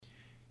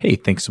Hey,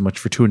 thanks so much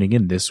for tuning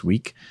in this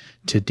week.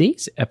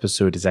 Today's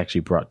episode is actually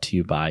brought to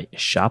you by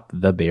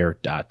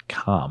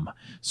shopthebear.com.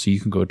 So you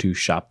can go to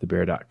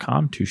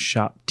shopthebear.com to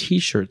shop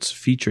t-shirts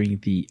featuring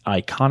the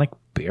iconic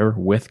bear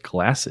with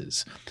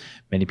glasses.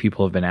 Many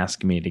people have been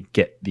asking me to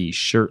get these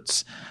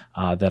shirts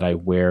that I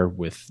wear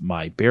with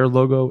my bear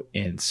logo,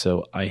 and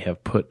so I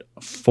have put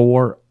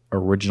 4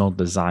 original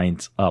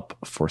designs up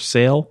for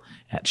sale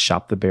at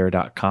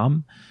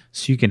shopthebear.com.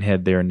 So you can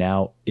head there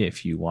now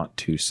if you want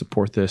to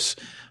support this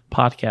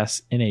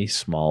podcast in a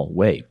small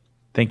way.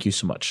 Thank you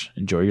so much.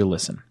 Enjoy your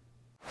listen.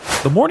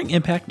 The Morning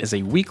Impact is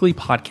a weekly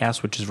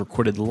podcast which is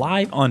recorded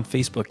live on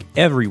Facebook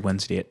every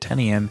Wednesday at 10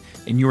 a.m.,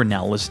 and you are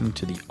now listening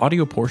to the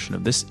audio portion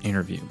of this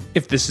interview.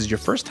 If this is your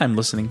first time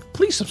listening,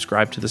 please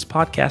subscribe to this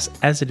podcast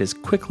as it is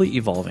quickly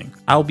evolving.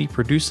 I'll be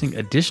producing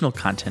additional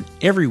content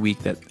every week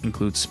that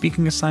includes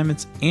speaking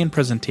assignments and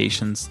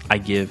presentations I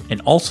give,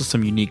 and also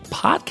some unique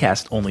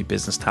podcast-only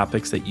business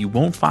topics that you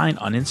won't find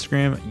on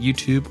Instagram,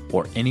 YouTube,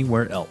 or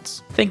anywhere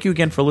else. Thank you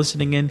again for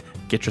listening in.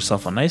 Get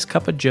yourself a nice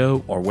cup of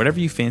joe or whatever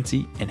you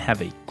fancy and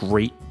have a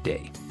great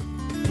day.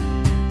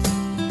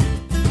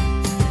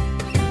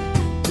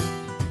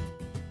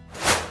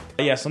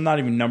 Yes, I'm not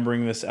even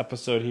numbering this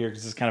episode here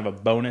because it's kind of a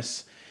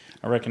bonus.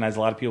 I recognize a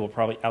lot of people are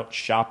probably out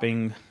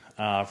shopping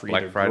for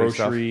Black either Friday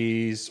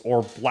groceries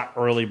or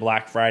early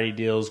Black Friday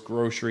deals,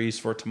 groceries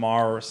for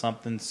tomorrow or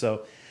something.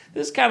 So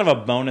this is kind of a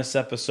bonus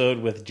episode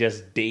with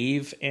just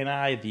Dave and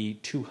I, the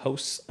 2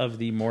 hosts of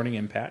the Morning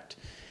Impact.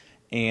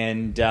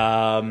 And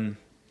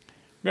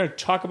we're going to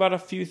talk about a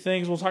few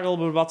things. We'll talk a little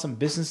bit about some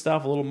business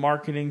stuff, a little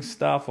marketing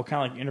stuff. We'll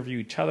kind of like interview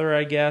each other,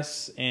 I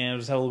guess, and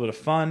just have a little bit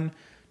of fun.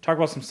 Talk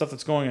about some stuff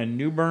that's going on in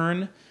New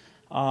Bern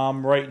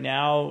right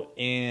now,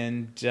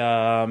 and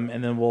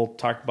then we'll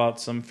talk about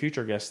some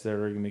future guests that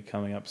are going to be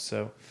coming up.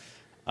 So,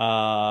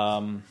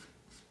 sounds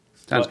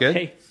good.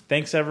 Hey,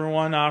 thanks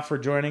everyone for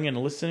joining and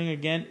listening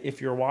again. If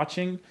you're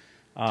watching,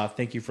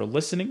 thank you for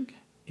listening,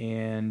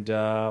 and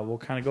we'll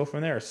kind of go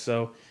from there.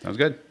 So, sounds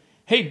good.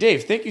 Hey,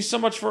 Dave, thank you so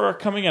much for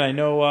coming in. I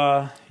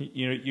know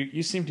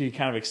you seem to be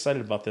kind of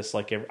excited about this.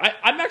 Like,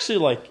 I'm actually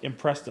like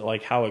impressed at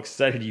like how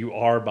excited you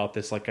are about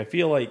this. Like, I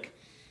feel like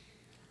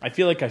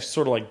I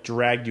sort of like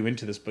dragged you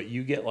into this, but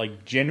you get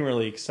like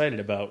genuinely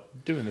excited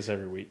about doing this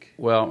every week.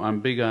 Well,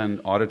 I'm big on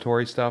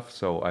auditory stuff,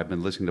 so I've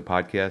been listening to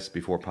podcasts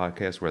before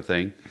podcasts were a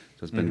thing.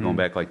 So it's been going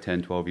back like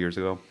 10, 12 years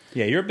ago.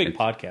 Yeah, you're a big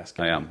podcast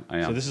guy. I am.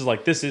 So this is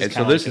like this is. And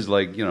so this is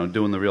like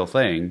doing the real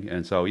thing,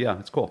 and so yeah,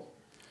 it's cool.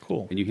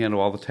 Cool. And you handle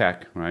all the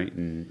tech, right?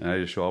 And I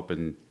just show up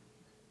and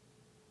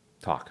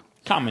talk.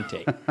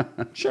 Commentate.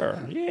 Sure.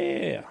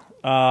 Yeah.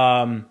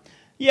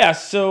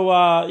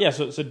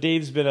 So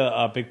Dave's been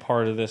a big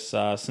part of this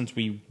since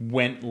we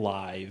went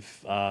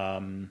live.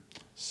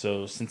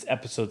 So since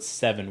episode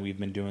 7, we've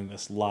been doing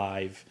this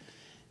live,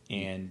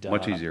 and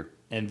much easier.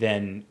 And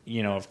then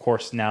of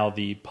course, now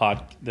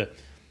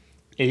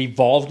it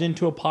evolved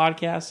into a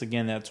podcast.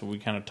 Again, that's what we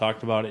kind of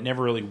talked about. It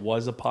never really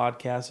was a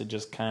podcast. It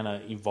just kind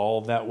of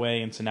evolved that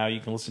way. And so now you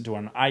can listen to it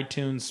on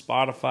iTunes,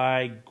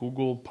 Spotify,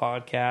 Google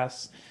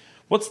Podcasts.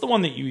 What's the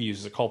one that you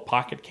use? Is it called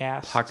Pocket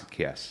Cast? Pocket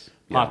Cast.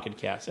 Yeah. Pocket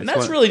Cast. And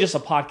that's really just a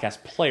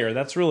podcast player.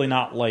 That's really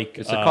not like...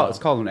 It's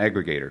called an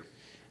aggregator.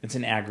 It's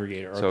an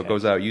aggregator. So it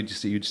goes out. You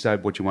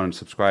decide what you want to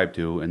subscribe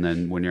to, and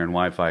then when you're on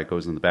Wi-Fi, it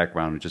goes in the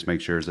background and just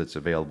makes sure that it's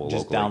available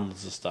locally. Just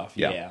downloads the stuff.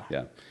 Yeah.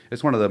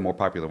 It's one of the more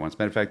popular ones.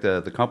 Matter of fact,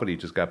 the company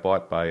just got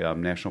bought by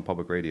National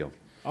Public Radio.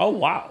 Oh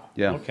wow.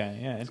 Yeah. Okay.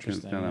 Yeah.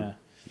 Interesting.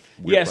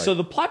 Yeah. So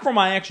the platform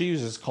I actually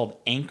use is called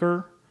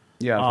Anchor.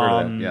 Yeah, I've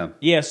heard of that. Yeah.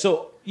 Yeah.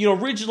 So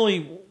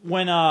originally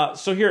when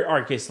so here, all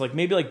right, okay, so like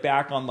maybe like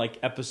back on like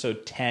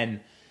episode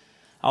 10.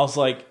 I was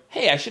like,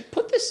 hey, I should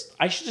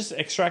just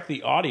extract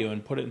the audio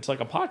and put it into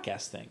like a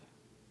podcast thing,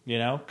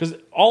 because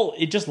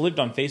it just lived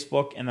on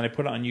Facebook, and then I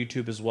put it on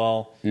YouTube as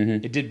well.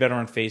 Mm-hmm. It did better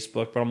on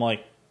Facebook, but I'm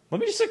like, let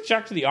me just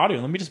extract the audio.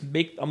 And let me just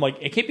I'm like,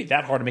 it can't be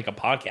that hard to make a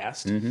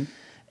podcast,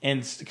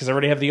 and because I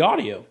already have the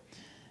audio.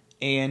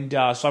 And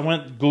so I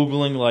went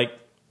Googling like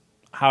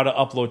how to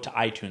upload to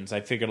iTunes.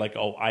 I figured like,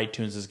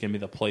 iTunes is going to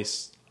be the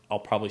place I'll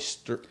probably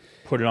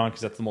put it on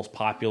because that's the most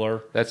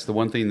popular. That's the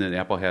one thing that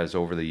Apple has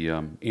over the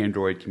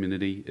Android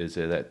community is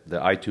that the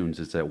iTunes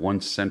is that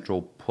one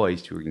central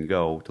place you can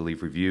go to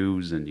leave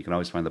reviews, and you can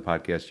always find the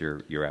podcast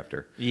you're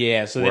after.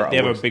 Yeah, so they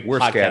have a big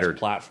podcast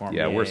platform.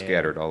 Yeah, we're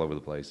scattered all over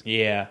the place.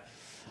 Yeah.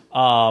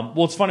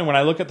 Well, it's funny when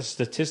I look at the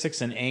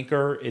statistics in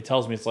Anchor, it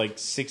tells me it's like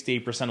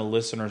 68% of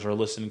listeners are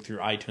listening through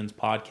iTunes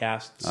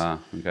podcasts.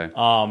 Okay.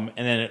 And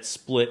then it's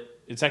split.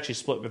 It's actually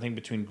split, I think,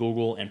 between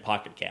Google and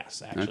Pocket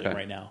Casts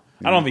right now.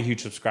 Mm-hmm. I don't have a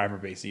huge subscriber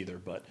base either,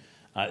 but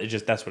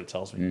that's what it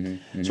tells me.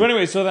 Mm-hmm. So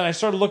anyway, so then I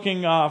started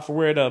looking for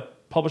where to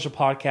publish a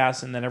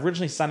podcast, and then I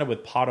originally signed up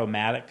with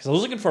Podomatic because I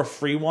was looking for a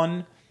free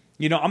one.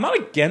 I'm not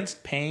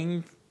against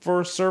paying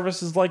for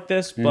services like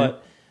this,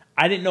 but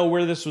I didn't know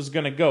where this was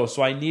going to go,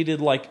 so I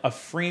needed like a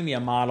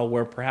freemium model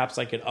where perhaps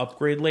I could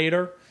upgrade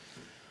later.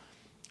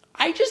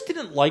 I just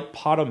didn't like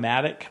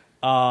Podomatic.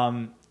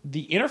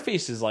 The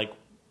interface is like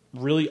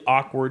really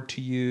awkward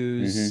to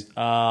use.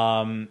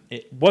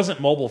 It wasn't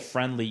mobile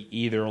friendly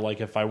either.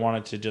 Like if I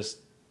wanted to just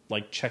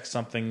like check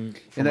something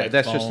from my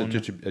that's phone.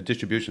 just a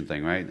distribution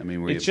thing, right? I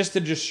mean, It's just a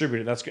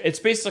distributor. It's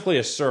basically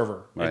a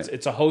server. Right.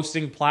 It's a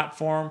hosting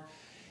platform.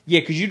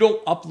 Yeah, because you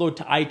don't upload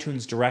to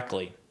iTunes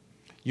directly.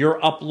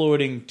 You're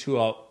uploading to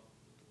a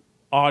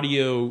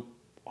audio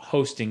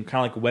hosting,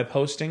 kind of like web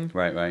hosting.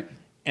 right.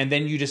 And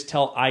then you just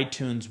tell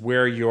iTunes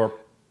where your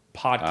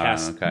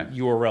podcast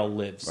URL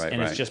lives.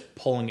 And it's just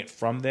pulling it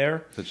from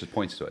there. So it just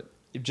points to it.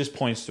 It just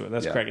points to it.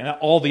 That's correct. And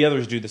all the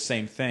others do the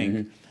same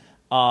thing.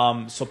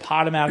 So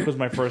Podomatic was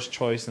my first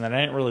choice, and then I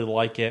didn't really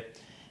like it.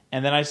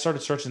 And then I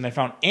started searching, and I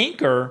found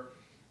Anchor.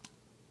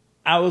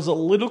 I was a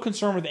little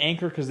concerned with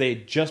Anchor because they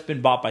had just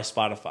been bought by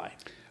Spotify.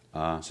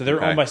 So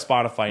they're owned by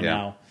Spotify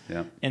now.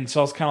 Yeah. And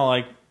so I was kind of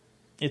like,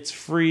 it's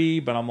free,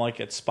 but I'm like,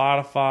 it's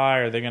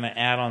Spotify. Are they going to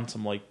add on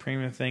some like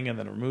premium thing and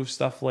then remove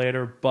stuff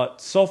later? But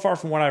so far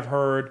from what I've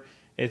heard,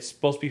 it's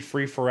supposed to be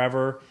free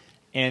forever.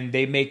 And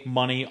they make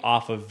money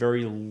off of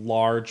very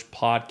large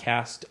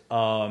podcast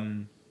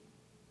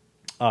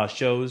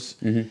shows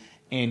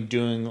and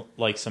doing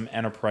like some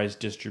enterprise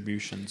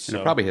distributions. And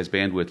it probably has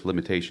bandwidth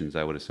limitations,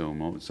 I would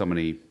assume. So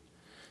many,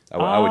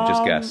 I would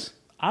just guess.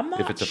 I'm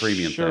not if it's a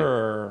premium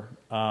sure.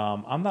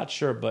 I'm not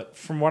sure, but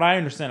from what I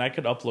understand, I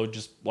could upload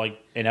just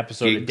like an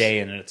episode a day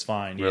and it's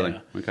fine. Really?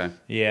 Yeah. Okay.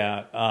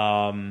 Yeah.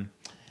 And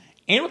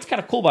what's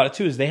kind of cool about it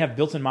too is they have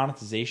built-in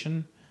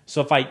monetization.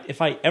 So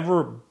if I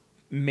ever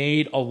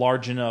made a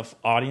large enough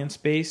audience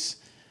base,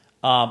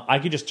 I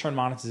could just turn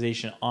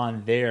monetization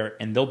on there,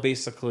 and they'll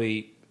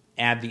basically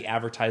add the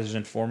advertisers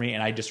in for me,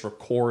 and I just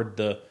record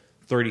the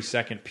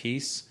 30-second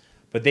piece.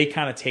 But they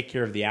kind of take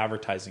care of the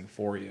advertising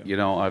for you. You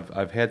know,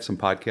 I've had some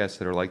podcasts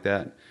that are like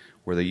that,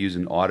 where they use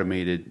an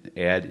automated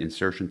ad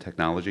insertion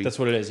technology. That's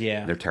what it is,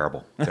 yeah. They're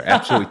terrible. They're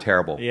absolutely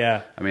terrible.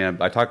 Yeah. I mean,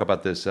 I talk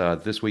about this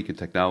This Week in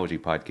Technology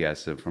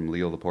podcast from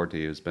Leo Laporte,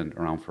 who's been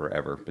around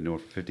forever, been doing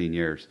it for 15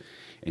 years.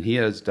 And he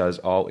does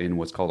all in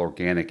what's called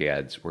organic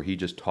ads, where he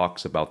just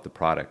talks about the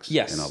products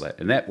and all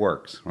that. And that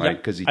works, right?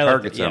 Because he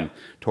targets them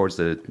towards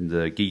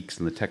the geeks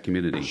and the tech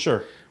community.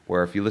 Sure.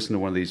 Where if you listen to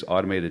one of these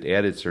automated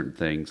added certain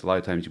things, a lot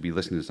of times you'll be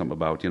listening to something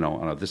about,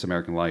 This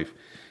American Life,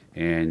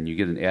 and you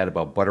get an ad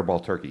about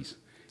butterball turkeys.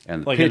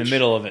 And the like pitch, in the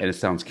middle of it. And it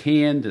sounds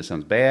canned, it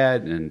sounds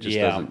bad, and just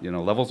doesn't,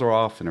 levels are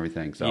off and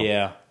everything. So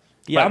Yeah,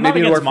 I'm not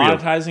against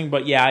monetizing,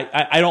 but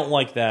I don't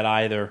like that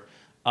either.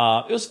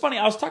 It was funny,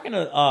 I was talking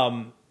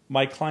to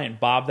my client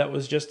Bob that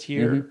was just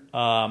here.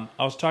 I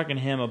was talking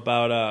to him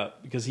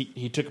about, because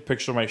he took a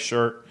picture of my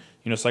shirt.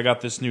 So I got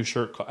this new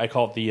shirt. I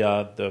call it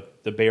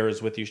the Bear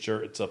is With You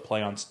shirt. It's a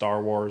play on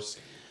Star Wars.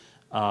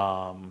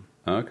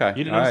 Okay.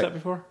 You didn't notice that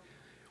before?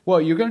 Well,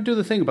 you're going to do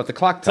the thing about the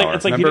clock tower.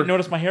 It's like you didn't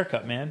notice my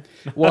haircut, man.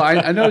 Well,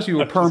 I noticed you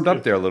were permed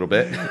up there a little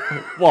bit.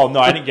 Well, no,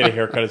 I didn't get a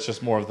haircut. It's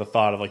just more of the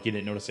thought of like you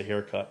didn't notice a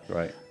haircut.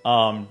 Right.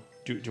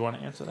 Do you want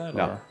to answer that?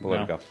 No, we'll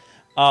let it go.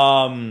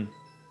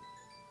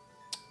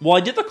 Well,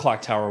 I did the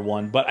clock tower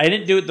one, but I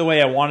didn't do it the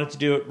way I wanted to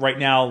do it. Right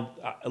now,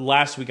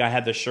 last week I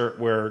had the shirt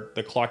where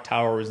the clock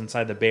tower was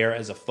inside the bear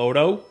as a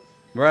photo.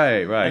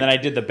 Right. And then I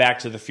did the Back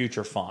to the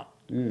Future font.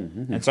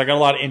 And so I got a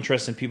lot of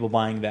interest in people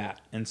buying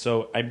that. And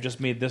so I just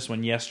made this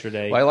one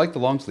yesterday. Well, I like the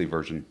long sleeve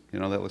version.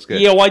 That looks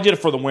good. Yeah, well, I did it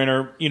for the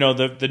winter.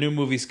 The new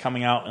movie's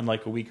coming out in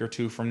like a week or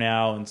two from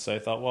now. And so I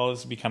thought, well,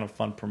 this would be kind of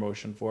fun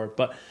promotion for it.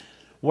 But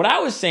what I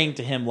was saying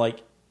to him,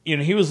 like,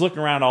 he was looking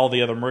around all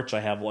the other merch I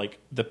have, like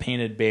the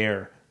painted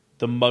bear,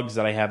 the mugs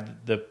that I have.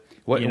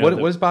 What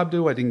does Bob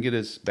do? I didn't get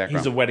his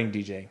background. He's a wedding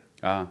DJ.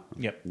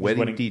 Yep.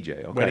 Wedding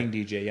DJ. Okay. Wedding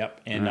DJ.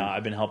 Yep. And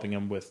I've been helping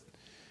him with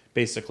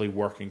basically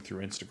working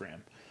through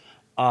Instagram.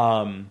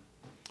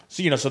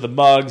 So the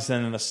mugs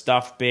and then the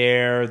stuffed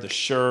bear, the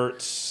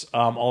shirts,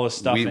 all this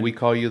stuff. We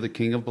call you the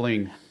king of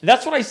bling.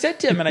 That's what I said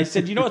to him, and I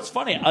said, it's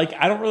funny. Like,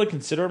 I don't really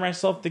consider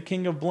myself the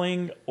king of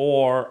bling,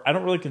 or I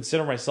don't really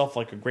consider myself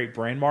like a great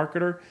brand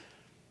marketer.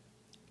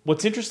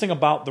 What's interesting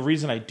about the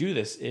reason I do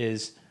this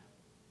is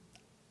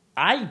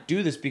I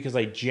do this because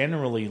I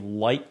generally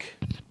like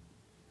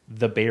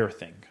the bear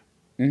thing.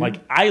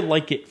 Like, I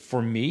like it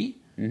for me,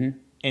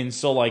 and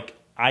so like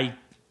I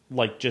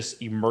like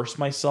just immerse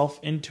myself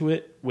into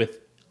it with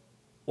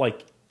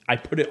like I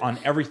put it on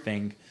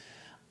everything.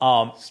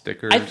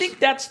 Stickers. I think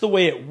that's the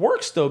way it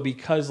works though,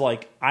 because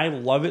like I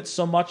love it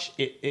so much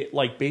it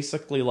like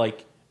basically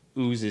like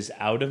oozes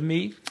out of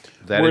me.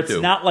 That where it's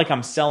not like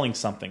I'm selling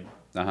something.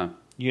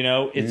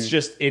 It's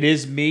just it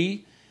is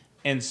me,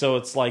 and so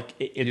it's like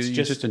it's you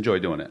just enjoy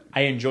doing it.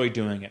 I enjoy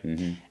doing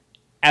it.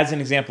 As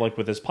an example, like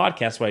with this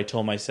podcast, what I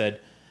told him, I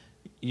said,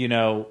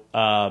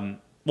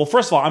 well,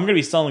 first of all, I'm going to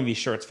be selling these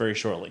shirts very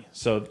shortly.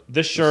 So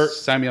this shirt,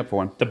 sign me up for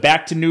one. The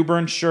Back to New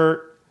Bern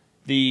shirt,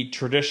 the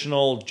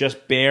traditional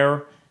just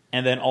bear,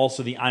 and then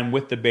also the I'm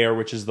with the bear,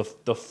 which is the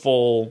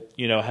full,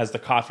 has the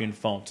coffee and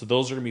foam. So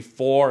those are going to be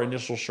 4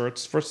 initial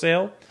shirts for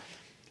sale.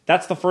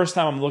 That's the first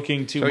time I'm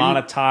looking to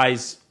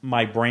monetize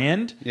my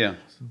brand. Yeah.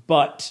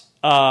 But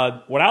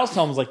what I was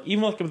telling him was like,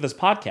 even looking at this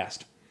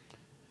podcast,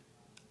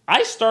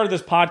 I started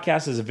this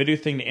podcast as a video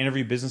thing to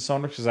interview business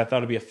owners because I thought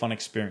it'd be a fun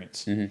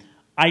experience.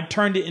 I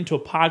turned it into a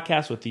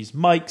podcast with these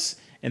mics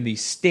and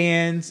these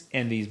stands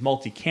and these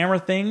multi-camera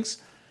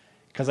things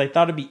because I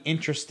thought it'd be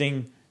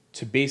interesting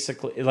to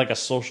basically, like a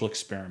social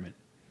experiment.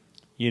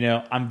 You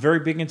know, I'm very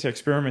big into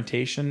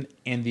experimentation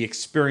and the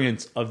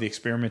experience of the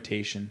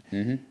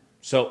experimentation.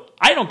 So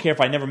I don't care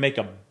if I never make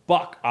a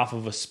buck off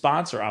of a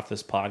sponsor off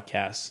this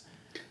podcast.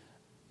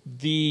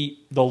 The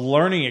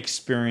learning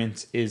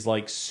experience is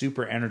like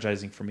super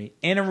energizing for me.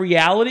 And in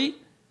reality,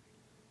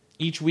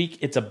 each week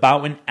it's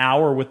about an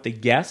hour with the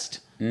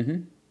guest,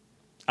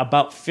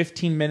 about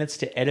 15 minutes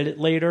to edit it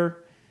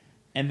later,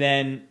 and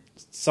then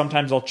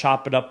sometimes I'll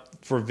chop it up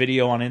for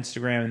video on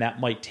Instagram, and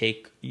that might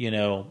take, you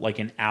know, like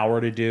an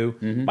hour to do.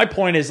 My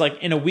point is, like,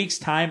 in a week's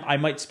time, I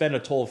might spend a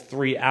total of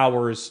 3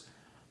 hours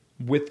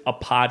with a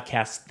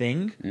podcast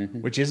thing,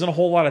 which isn't a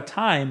whole lot of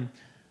time,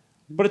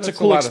 but it's a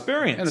cool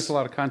experience. And it's a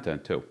lot of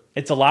content, too.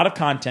 It's a lot of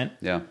content.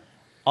 Yeah.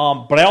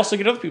 But I also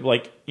get other people,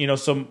 like, you know,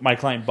 so my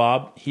client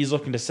Bob, he's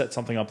looking to set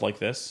something up like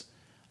this.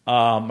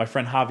 My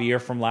friend Javier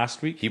from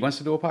last week. He wants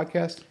to do a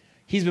podcast?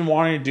 He's been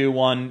wanting to do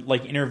one,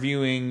 like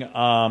interviewing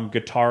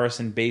guitarists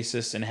and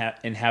bassists and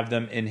have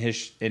them in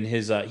his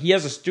he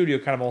has a studio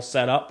kind of all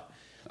set up.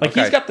 Like,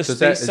 he's got the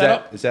space set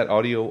up. Is that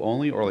audio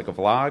only or like a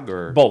vlog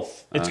or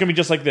both? It's gonna be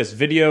just like this,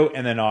 video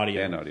and then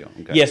audio. And audio.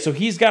 Okay. Yeah, so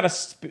he's got a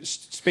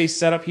space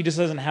set up. He just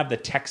doesn't have the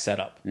tech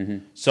set up.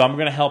 So I'm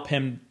gonna help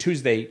him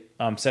Tuesday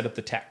set up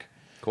the tech.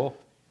 Cool.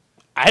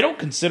 I don't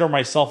consider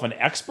myself an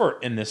expert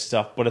in this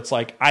stuff, but it's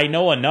like I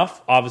know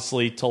enough,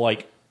 obviously, to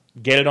like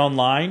get it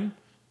online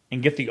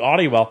and get the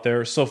audio out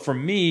there. So for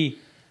me,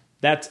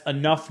 that's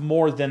enough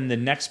more than the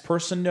next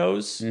person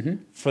knows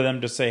for them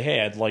to say, hey,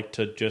 I'd like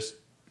to just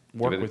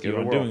work with you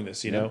on doing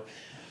this, you know?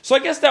 So I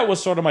guess that was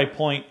sort of my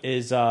point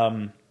is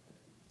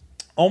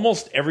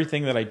almost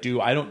everything that I do,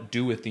 I don't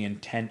do with the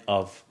intent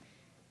of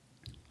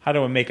how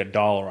do I make $1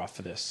 off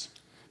of this?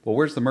 Well,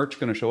 where's the merch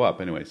going to show up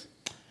anyways?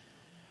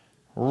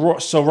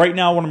 So right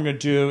now what I'm going to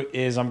do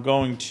is I'm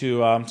going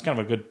to, it's kind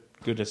of a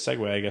good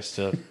segue, I guess,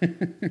 to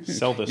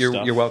sell this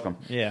stuff. You're welcome.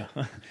 Yeah.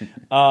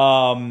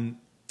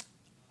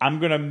 I'm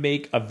going to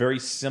make a very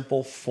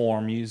simple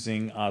form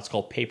using, it's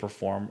called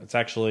Paperform. It's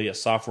actually a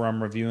software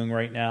I'm reviewing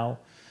right now.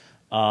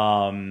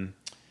 So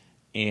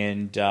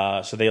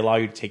they allow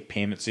you to take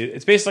payments.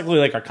 It's basically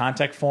like our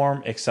contact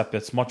form, except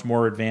it's much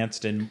more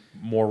advanced and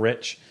more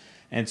rich.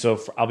 And so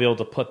I'll be able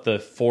to put the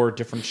 4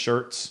 different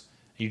shirts.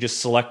 You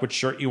just select which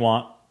shirt you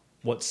want,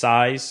 what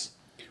size.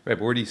 Right,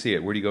 but where do you see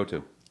it? Where do you go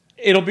to?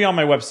 It'll be on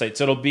my website.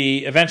 So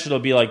eventually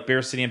it'll be like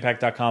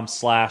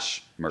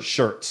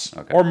bearcityimpact.com/shirts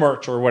or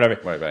merch or whatever.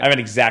 Right. I haven't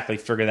exactly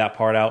figured that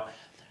part out.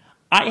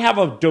 I have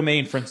a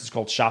domain, for instance,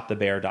 called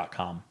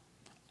shopthebear.com.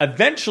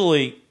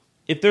 Eventually,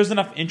 if there's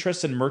enough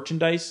interest in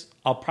merchandise,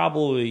 I'll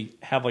probably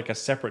have like a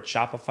separate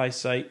Shopify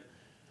site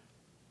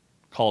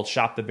called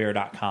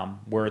shopthebear.com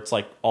where it's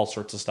like all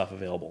sorts of stuff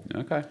available.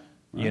 Okay.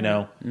 You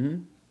know?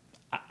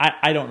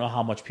 I don't know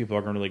how much people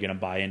are really going to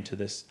buy into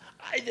this.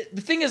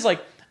 The thing is,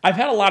 like, I've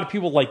had a lot of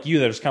people like you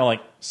that are just kind of like,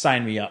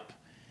 sign me up.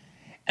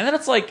 And then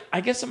it's like,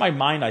 I guess in my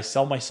mind, I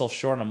sell myself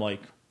short, and I'm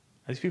like,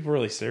 are these people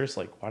really serious?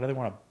 Like, why do they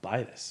want to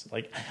buy this?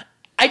 Like,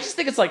 I just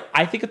think it's like,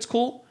 I think it's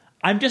cool.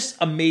 I'm just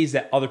amazed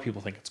that other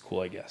people think it's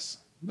cool, I guess.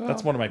 Well,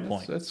 that's one of my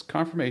points. That's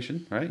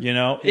confirmation, right? You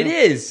know, it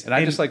is. And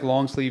I just like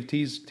long sleeve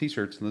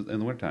t-shirts in the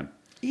wintertime.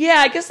 Yeah,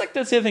 I guess like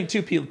that's the other thing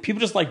too. People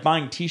just like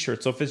buying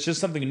t-shirts. So if it's just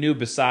something new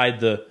beside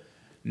the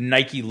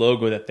Nike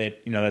logo that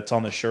that's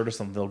on the shirt or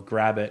something, they'll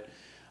grab it.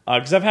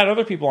 Because I've had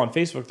other people on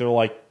Facebook, they're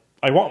like,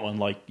 I want one,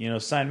 like,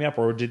 sign me up,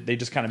 or they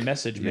just kind of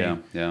message me. Yeah.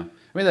 I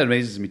mean, that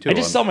amazes me too. I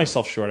just sell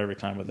myself short every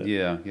time with it.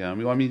 Yeah. I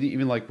mean,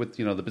 even like with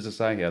the business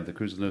I have, the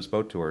Cruise Nose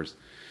Boat Tours.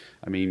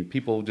 I mean,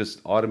 people just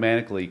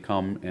automatically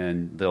come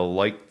and they'll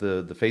like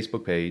the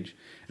Facebook page,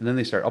 and then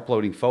they start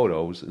uploading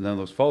photos, and then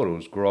those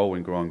photos grow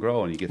and grow and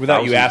grow, and you get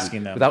without you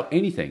asking them, without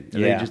anything.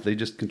 And yeah. they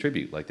just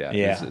contribute like that.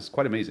 Yeah. It's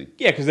quite amazing.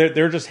 Yeah, because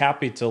they're just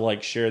happy to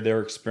like share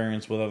their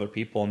experience with other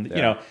people, and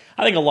I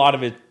think a lot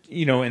of it,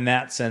 in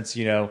that sense,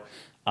 if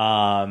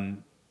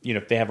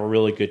they have a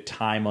really good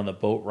time on the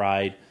boat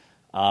ride.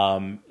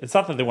 It's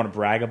not that they want to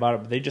brag about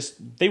it, but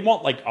they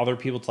want like other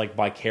people to like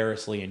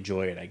vicariously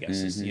enjoy it, I guess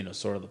is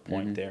sort of the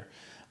point there.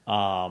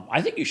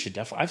 I think you should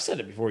definitely, I've said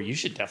it before, you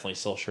should definitely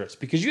sell shirts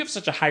because you have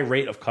such a high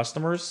rate of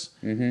customers.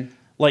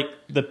 Like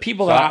the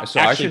people I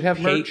should have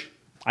merch?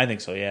 I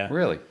think so, yeah.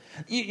 Really?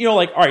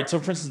 Like, all right, so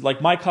for instance,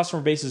 like my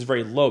customer base is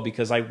very low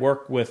because I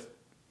work with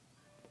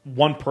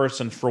one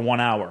person for 1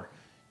 hour.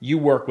 You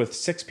work with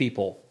 6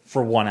 people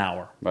for 1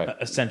 hour,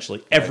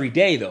 essentially. Every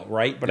day, though,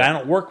 right? But I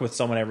don't work with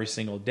someone every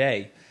single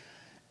day.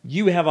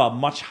 You have a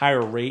much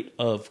higher rate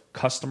of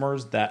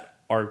customers that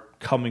are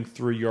coming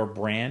through your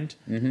brand.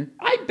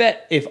 I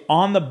bet if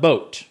on the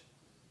boat,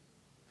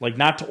 like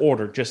not to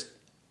order, just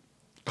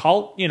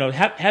call,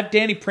 have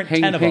Danny print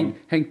 10 of them.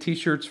 Hang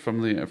T-shirts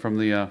from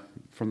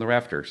the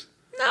rafters.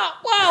 No,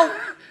 well,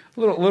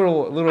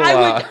 little.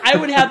 I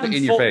would have them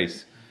in your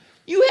face.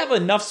 You have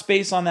enough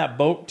space on that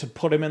boat to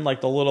put them in like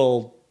the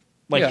little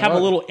Like have a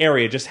little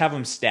area, just have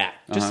them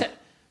stacked.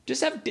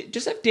 Just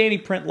have Danny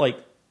print like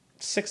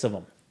 6 of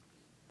them.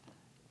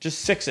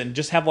 Just 6, and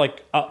just have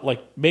I'll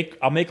make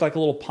like a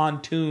little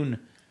pontoon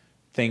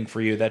thing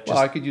for you. That just,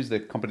 well, I could use the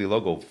company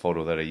logo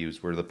photo that I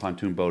used, where the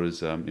pontoon boat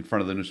is in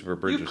front of the News River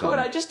Bridge. You or could. something.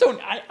 I just don't.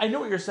 I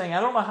know what you're saying. I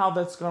don't know how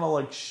that's gonna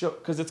like show,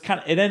 because it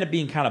ended up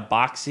being kind of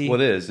boxy.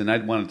 Well, it is, and I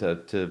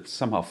wanted to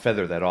somehow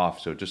feather that off,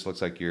 so it just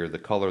looks like the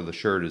color of the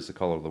shirt is the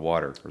color of the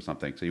water or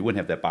something. So you wouldn't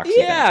have that boxy.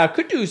 Yeah, thing.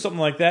 Could do something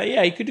like that.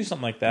 Yeah, you could do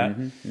something like that.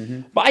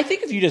 But I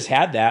think if you just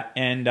had that,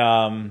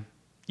 and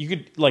you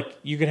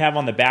could have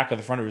on the back of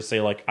the front of it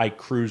say like I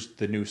cruised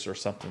the Noose or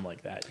something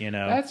like that.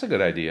 That's a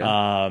good idea.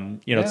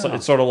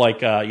 It's sort of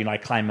like I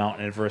climb Mount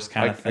Everest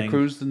kind of thing. I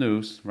cruised the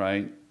Noose,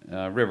 right,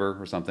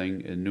 river or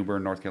something in New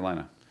Bern, North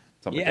Carolina.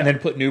 Yeah, and then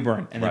put New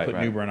Bern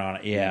New Bern on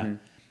it. Yeah,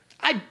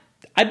 I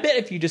bet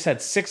if you just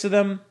had 6 of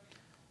them,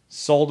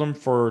 sold them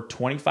for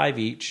 $25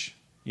 each.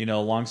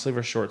 Long sleeve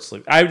or short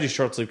sleeve. I would do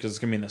short sleeve because it's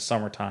gonna be in the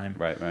summertime.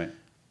 Right.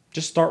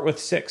 Just start with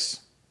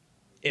 6.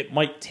 It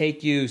might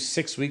take you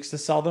 6 weeks to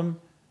sell them,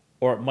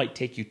 or it might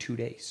take you 2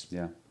 days.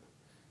 Yeah.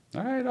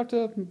 All right, I'll have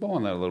to bow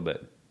on that a little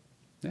bit.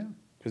 Yeah.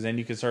 Because then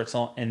you can start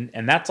selling,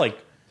 and that's like,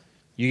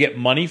 you get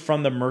money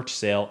from the merch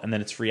sale, and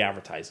then it's free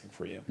advertising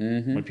for you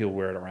when people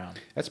wear it around.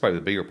 That's probably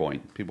the bigger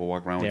point. People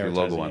walk around with your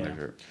logo on their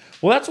shirt.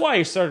 Well, that's why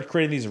I started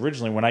creating these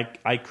originally. When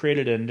I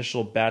created an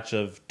initial batch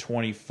of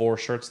 24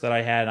 shirts that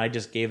I had, and I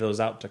just gave those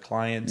out to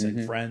clients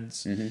and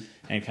friends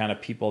and kind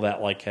of people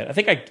that had. I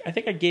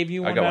think I gave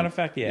you one, matter of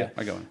fact. Yeah,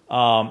 I got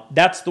one.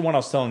 That's the one I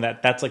was telling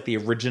that's like the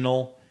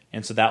original.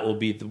 And so that will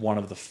be one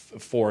of the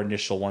 4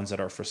 initial ones that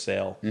are for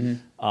sale.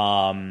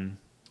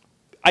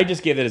 I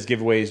just gave it as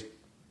giveaways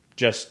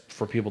just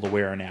for people to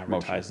wear and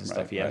advertise and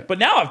stuff. Right. But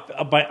now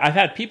I've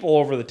had people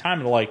over the time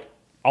that are like,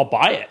 I'll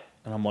buy it.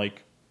 And I'm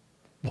like,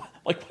 what?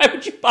 Why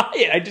would you buy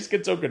it? I just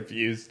get so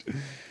confused.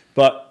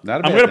 But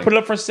I'm going to put it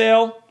up for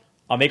sale.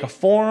 I'll make a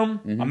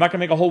form. I'm not going to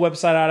make a whole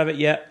website out of it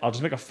yet. I'll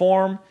just make a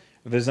form.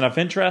 If there's enough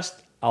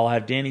interest, I'll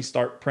have Danny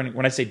start printing.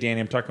 When I say Danny,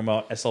 I'm talking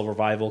about SL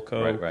Revival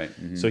Co. Right.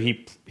 So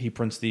he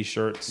prints these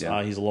shirts.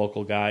 Yeah. He's a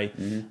local guy.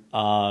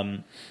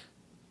 And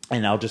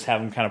I'll just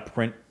have him kind of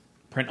print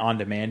on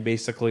demand,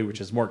 basically, which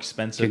is more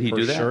expensive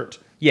per shirt.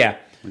 Yeah.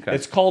 Okay.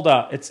 It's called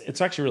it's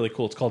actually really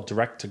cool. It's called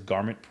direct to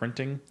garment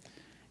printing.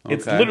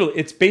 Okay.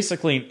 It's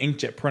basically an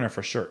inkjet printer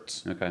for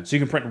shirts. Okay. So you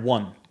can print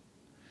one.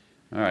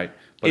 All right.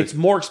 But it's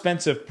more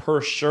expensive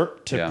per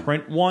shirt to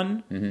print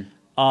one.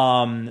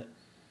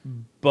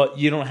 But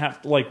you don't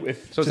have to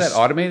is that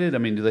automated? I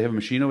mean, do they have a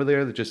machine over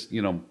there that just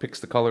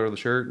picks the color of the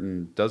shirt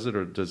and does it,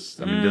 or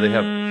do they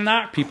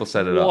have people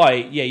set it up?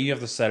 Yeah, you have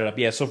to set it up.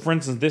 Yeah. So for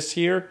instance, this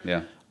here,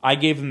 I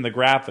gave them the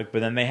graphic, but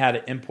then they had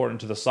to import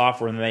into the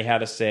software, and they had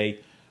to say,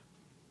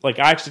 I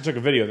actually took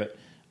a video of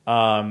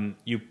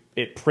it.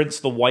 It prints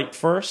the white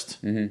first,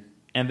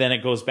 and then it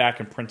goes back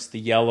and prints the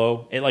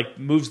yellow. It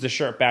moves the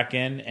shirt back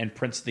in and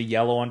prints the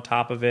yellow on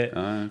top of it. Okay.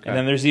 And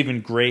then there's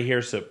even gray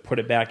here, so it put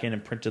it back in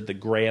and printed the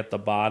gray at the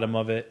bottom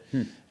of it.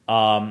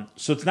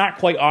 So it's not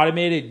quite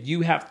automated.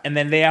 And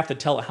then they have to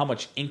tell it how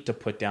much ink to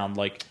put down,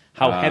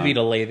 how heavy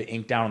to lay the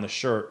ink down on the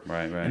shirt.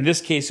 Right. In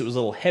this case, it was a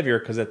little heavier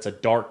because it's a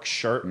dark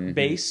shirt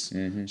base,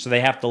 so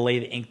they have to lay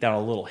the ink down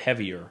a little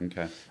heavier.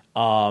 Okay.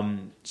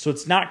 So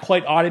it's not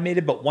quite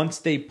automated, but once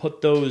they put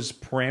those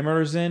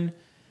parameters in,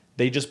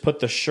 they just put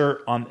the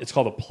shirt on. It's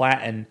called a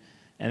platen,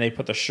 and they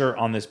put the shirt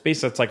on this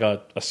base. It's like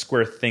a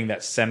square thing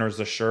that centers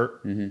the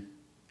shirt, and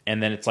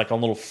then it's like a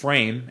little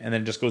frame, and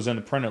then it just goes in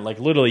the printer.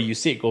 Literally, you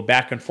see it go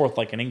back and forth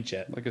like an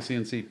inkjet, like a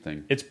CNC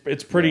thing.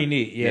 It's pretty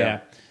neat,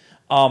 yeah.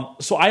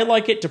 So I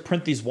like it to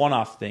print these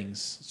one-off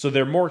things. So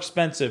they're more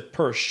expensive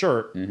per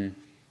shirt.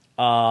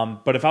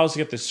 But if I was to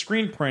get this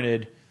screen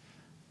printed,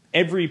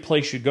 every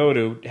place you go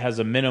to has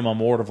a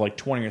minimum order of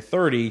 20 or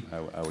 30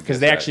 because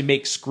they actually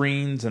make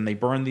screens and they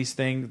burn these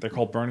things. They're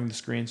called burning the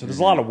screen. So there's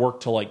a lot of work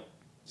to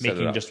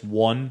making just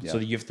one, so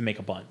that you have to make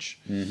a bunch.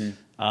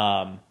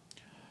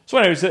 So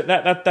anyways,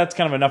 that's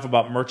kind of enough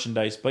about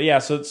merchandise. But yeah,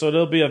 so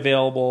it'll be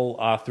available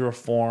through a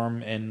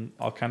form, and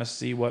I'll kind of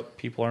see what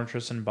people are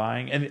interested in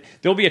buying. And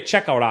there'll be a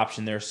checkout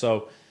option there.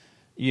 So,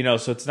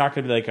 so it's not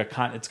going to be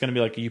it's going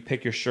to be you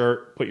pick your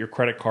shirt, put your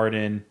credit card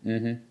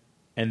in,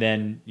 and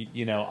then,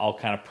 I'll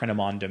kind of print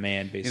them on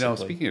demand, basically.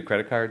 Speaking of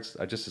credit cards,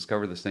 I just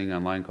discovered this thing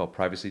online called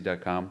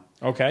privacy.com.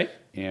 Okay.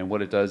 And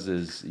what it does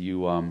is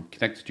you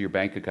connect it to your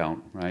bank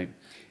account, right?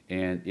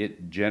 And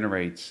it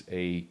generates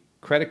a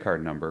credit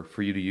card number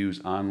for you to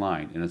use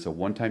online. And it's a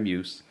one-time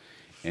use.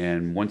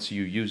 And once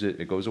you use it,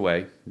 it goes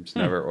away. It's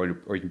never, or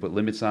you can put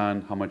limits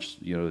on how much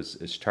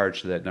is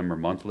charged to that number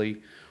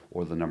monthly,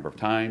 or the number of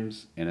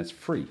times, and it's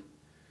free.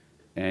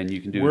 And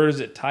you can do. Where is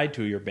it tied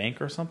to? Your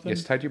bank or something?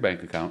 It's tied to your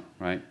bank account,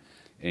 right?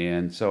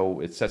 And so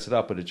it sets it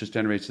up, but it just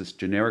generates this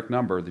generic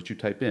number that you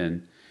type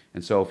in.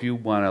 And so if you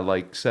want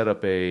to set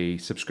up a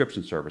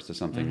subscription service to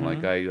something,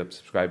 I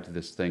subscribe to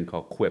this thing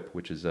called Quip,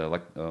 which is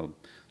like a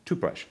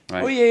toothbrush,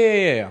 right? Oh,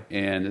 yeah.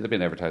 And they've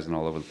been advertising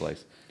all over the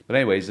place. But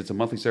anyways, it's a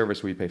monthly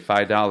service where you pay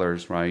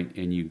 $5, right,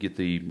 and you get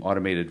the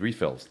automated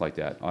refills like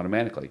that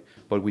automatically.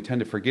 But we tend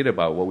to forget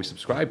about what we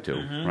subscribe to,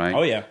 right?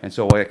 Oh, yeah. And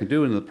so what I can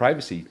do in the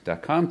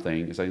privacy.com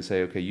thing is I can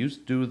say, okay,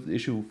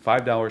 issue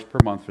 $5 per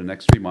month for the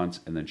next 3 months,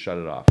 and then shut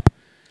it off.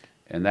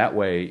 And that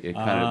way, it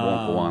kind of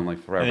won't go on like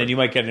forever. And then you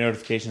might get a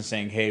notification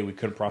saying, "Hey, we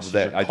couldn't process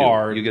your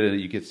card."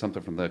 You get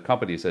something from the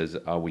company that says,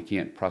 "We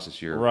can't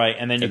process your." Right,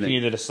 and then you can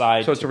either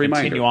decide to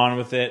continue on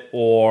with it,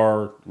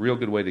 or real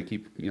good way to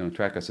keep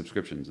track of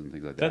subscriptions and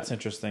things like that. That's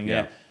interesting.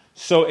 Yeah.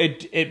 So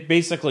it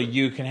basically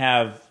you can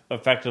have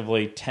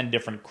effectively 10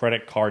 different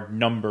credit card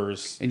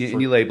numbers, and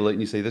you label it,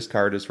 and you say this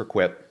card is for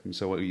Quip, and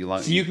so what you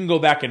like. So you can go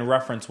back and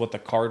reference what the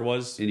card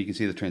was, and you can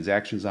see the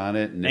transactions on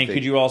it. And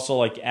could you also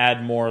like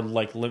add more,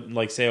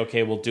 like say,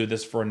 okay, we'll do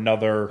this for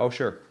another? Oh,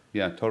 sure,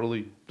 yeah,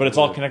 totally. But it's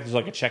all connected to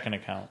like a checking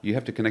account. You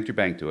have to connect your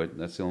bank to it.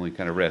 That's the only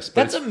kind of risk.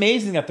 That's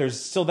amazing that there's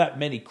still that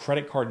many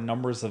credit card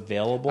numbers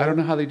available. I don't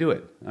know how they do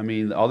it. I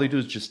mean, all they do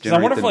is just generate.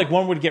 I wonder if like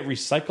one would get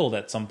recycled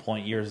at some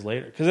point years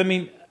later. Because I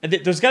mean,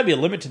 there's got to be a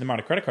limit to the amount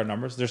of credit card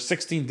numbers. There's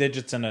 16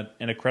 digits in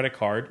a credit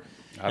card,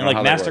 and like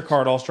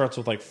MasterCard all starts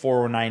with like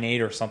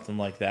 4098 or something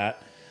like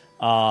that.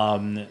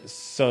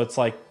 So it's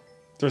like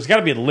there's got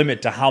to be a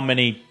limit to how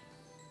many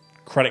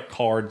credit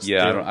cards.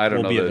 Yeah, I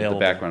don't know the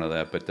background of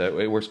that, but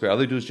it works great. All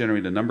they do is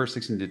generate a number,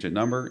 16-digit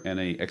number, and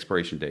a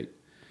expiration date,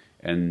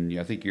 and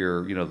I think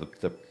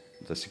the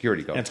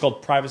security code. And it's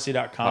called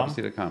privacy.com.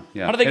 Privacy.com.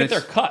 Yeah. How do they get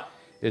their cut?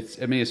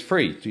 It's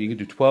free. So you can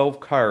do 12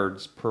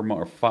 cards per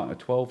month, or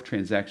 12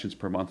 transactions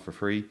per month for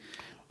free.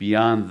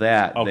 Beyond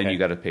that, then you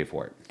got to pay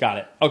for it. Got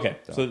it. Okay,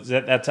 so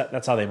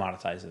that's how they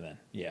monetize it then.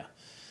 Yeah.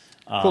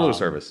 Cool little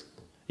service.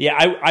 Yeah,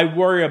 I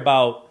worry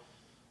about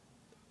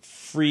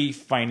free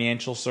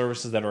financial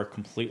services that are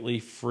completely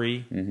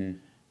free,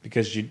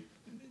 because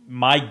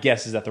my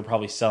guess is that they're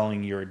probably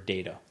selling your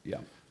data. Yeah.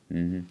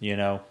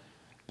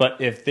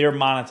 But if they're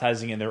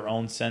monetizing in their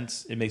own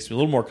sense, it makes me a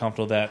little more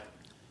comfortable that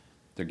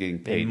they're getting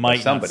paid. They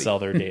might not sell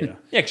their data.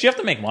 Yeah, because you have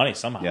to make money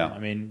somehow. Yeah. I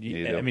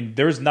mean,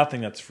 there's nothing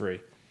that's free.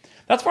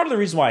 That's part of the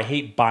reason why I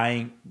hate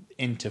buying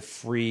into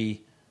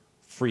free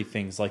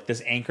things like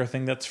this Anchor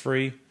thing that's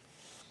free.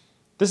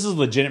 This is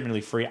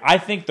legitimately free. I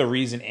think the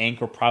reason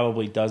Anchor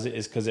probably does it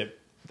is because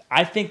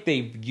I think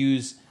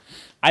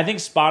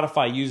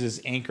Spotify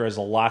uses Anchor as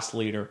a loss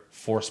leader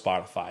for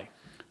Spotify.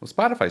 Well,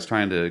 Spotify's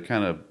trying to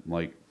kind of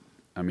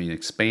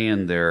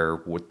expand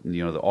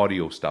the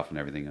audio stuff and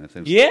everything. And I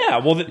think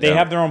they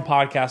have their own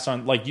podcast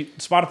on. Like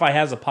Spotify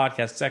has a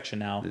podcast section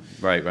now.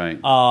 Right.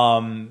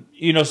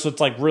 So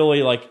it's like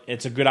really like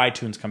it's a good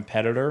iTunes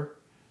competitor.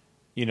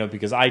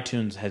 Because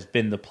iTunes has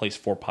been the place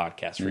for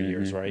podcasts for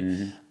years, right?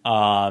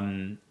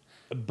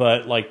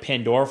 But like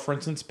Pandora, for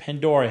instance,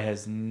 Pandora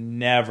has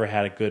never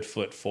had a good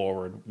foot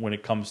forward when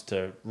it comes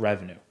to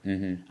revenue.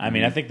 I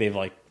mean, I think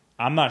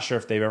I'm not sure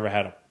if they've ever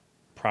had a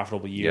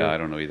profitable year. Yeah, I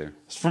don't know either.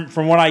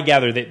 From what I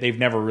gather, they've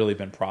never really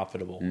been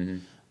profitable.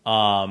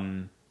 But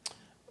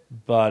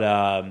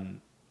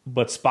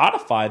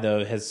Spotify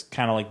though has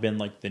kind of like been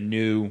like the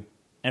new,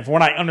 and from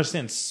what I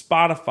understand,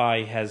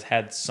 Spotify has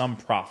had some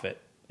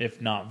profit,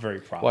 if not very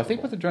profitable. Well, I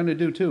think what they're trying to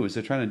do too is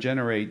they're trying to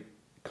generate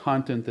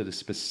content that is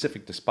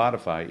specific to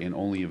Spotify and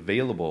only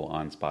available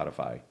on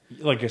Spotify,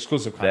 like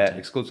exclusive content,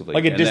 exclusively,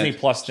 like a Disney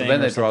Plus thing. So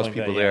then that draws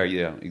people there.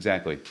 Yeah,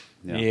 exactly.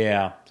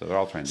 Yeah. So they're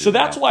all trying to do that. So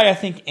that's why I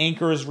think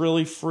Anchor is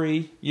really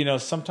free.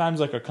 Sometimes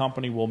like a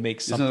company will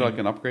make something. Isn't it like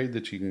an upgrade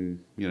that you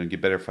can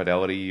get better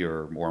fidelity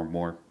or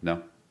more?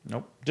 No.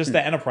 Nope. Just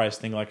the enterprise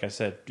thing, like I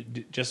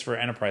said, just for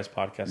enterprise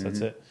podcasts.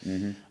 That's it.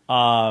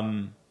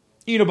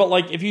 But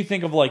like if you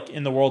think of like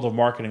in the world of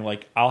marketing,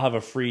 like I'll have a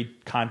free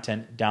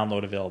content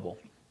download available.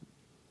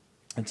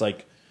 It's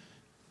like,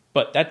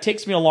 but that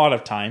takes me a lot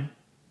of time,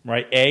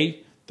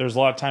 right? There's a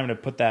lot of time to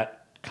put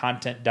that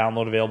content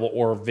download available,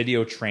 or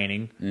video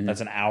training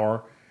that's an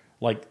hour.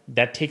 Like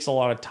that takes a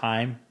lot of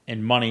time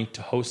and money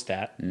to host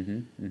that.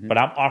 But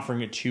I'm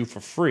offering it to you for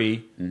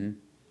free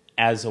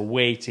as a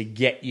way to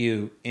get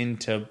you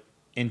into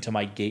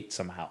my gate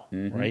somehow,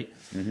 right?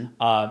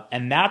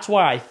 And that's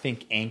why I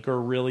think Anchor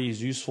really is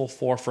useful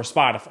for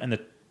Spotify. In the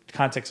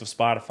context of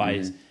Spotify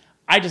is,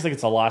 I just think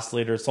it's a loss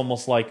leader. It's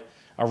almost like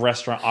a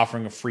restaurant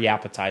offering a free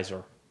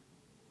appetizer.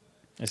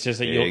 It's just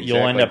that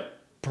you'll end up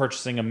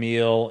purchasing a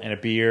meal and a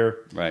beer.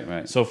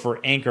 Right. So for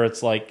Anchor,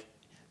 it's like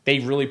they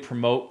really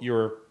promote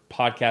your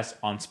podcast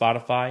on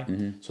Spotify.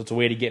 So it's a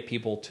way to get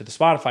people to the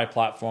Spotify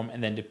platform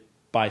and then to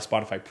buy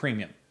Spotify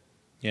Premium.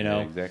 Yeah,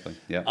 exactly.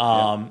 Yeah.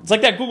 It's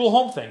like that Google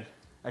Home thing.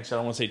 Actually, I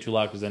don't want to say it too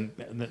loud because then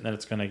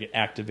it's going to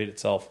activate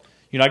itself.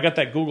 I got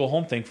that Google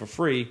Home thing for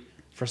free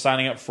for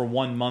signing up for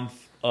 1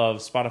 month of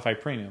Spotify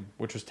Premium,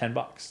 which was $10.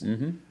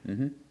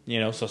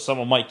 So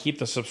someone might keep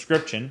the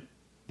subscription.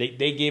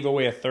 They gave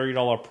away a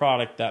 $30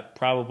 product that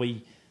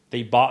probably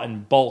they bought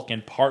in bulk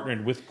and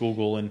partnered with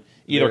Google and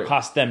either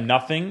cost them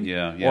nothing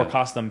or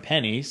cost them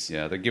pennies.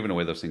 Yeah, they're giving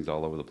away those things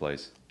all over the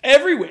place.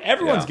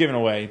 Everyone's giving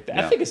away.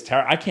 I think it's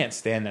terrible. I can't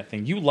stand that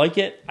thing. You like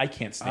it? I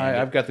can't stand it.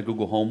 I've got the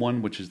Google Home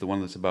one, which is the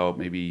one that's about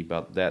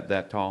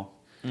that tall.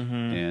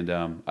 And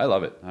I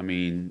love it. I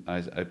mean,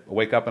 I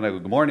wake up and I go,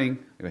 good morning.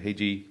 I go, hey,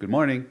 G, good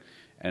morning.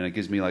 And it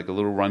gives me like a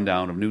little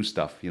rundown of news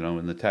stuff, you know,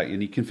 in the tech.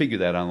 And you configure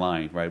that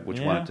online, right? Which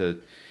one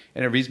to...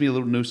 And it reads me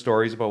little news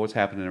stories about what's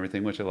happening and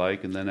everything, which I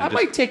like. And then I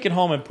might take it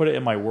home and put it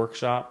in my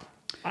workshop.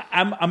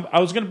 I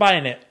was going to buy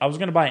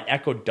an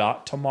Echo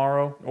Dot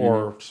tomorrow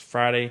or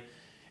Friday.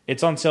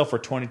 It's on sale for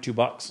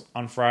 $22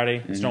 on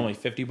Friday. It's normally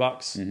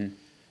 $50.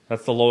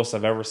 That's the lowest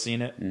I've ever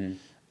seen it.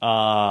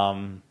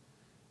 So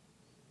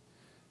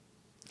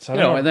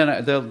and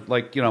then they'll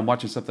like, you know, I'm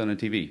watching something on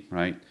TV,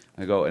 right?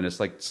 I go, and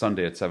it's like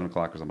Sunday at 7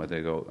 o'clock or something like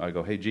that. I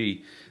go, hey,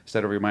 G,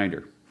 set a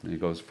reminder. And he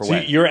goes, for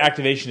when? Your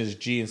activation is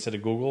G instead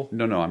of Google?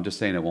 No, I'm just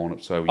saying it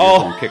won't, so yours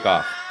won't kick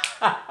off.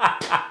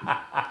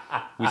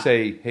 We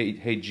say,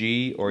 hey,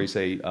 G, or you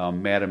say,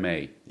 Madam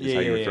A, is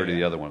how you refer to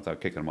the other one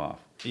without kicking them off.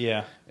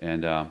 Yeah.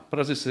 And but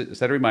I'll just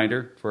set a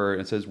reminder for,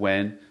 it says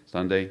when,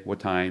 Sunday, what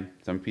time,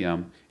 7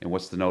 p.m., and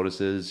what's the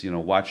notices, you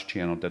know, watch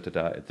channel,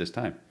 at this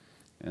time.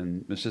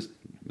 And it's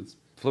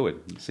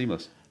fluid, it's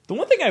seamless. The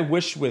one thing I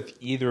wish with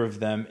either of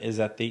them is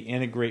that they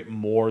integrate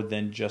more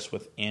than just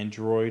with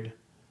Android.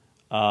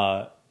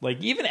 Like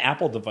even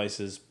Apple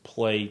devices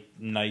play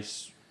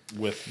nice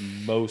with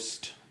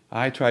most.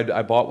 I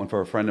bought one for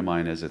a friend of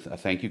mine as a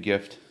thank you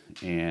gift,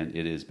 and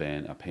it has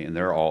been a pain. And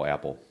they're all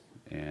Apple,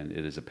 and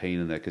it is a pain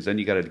in that because then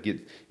you got to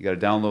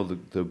download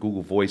the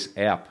Google Voice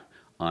app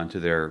onto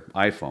their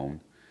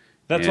iPhone.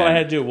 That's what I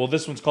had to do. Well,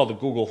 this one's called the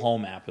Google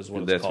Home app, is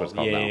what it's called. That's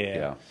what it's called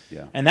now.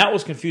 Yeah. And that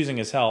was confusing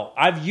as hell.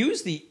 I've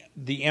used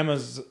the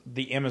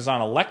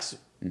Amazon Alexa.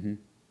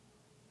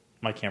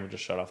 My camera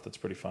just shut off. That's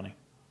pretty funny.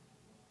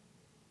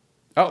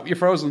 Oh, you're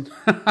frozen.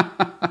 Here,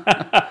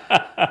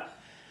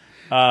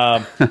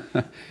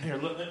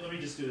 let me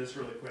just do this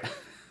really quick.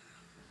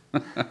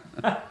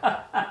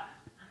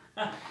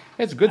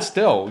 It's good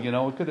still, you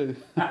know. It could have.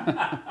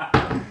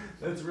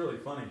 That's really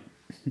funny.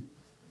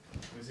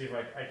 Let me see if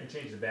I can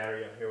change the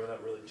battery out here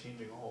without really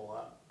changing a whole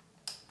lot.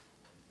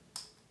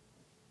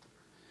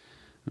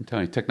 I'm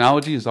telling you,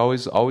 technology has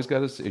always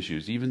got its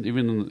issues, even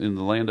in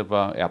the land of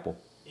Apple.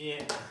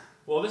 Yeah.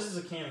 Well, this is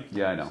a Canon.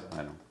 Yeah, I know.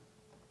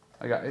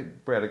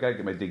 Brad, I got to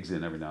get my digs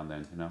in every now and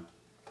then, you know.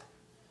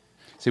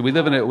 See, we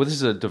live in this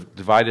is a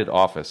divided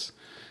office.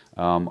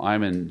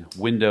 I'm in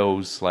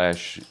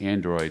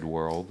Windows/Android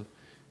world,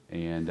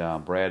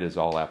 and Brad is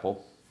all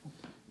Apple.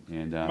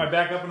 And am I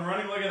back up and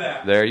running? Look at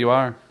that. There you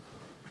are.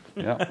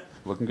 Yeah,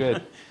 looking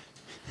good.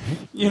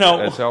 You know,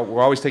 that's how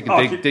we're always taking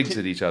digs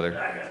at each other.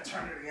 I gotta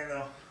turn it again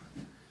though.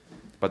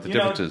 But the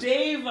difference is,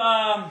 Dave.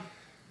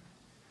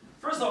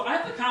 First of all, I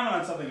have to comment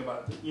on something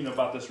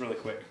about this really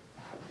quick.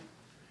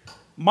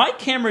 My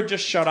camera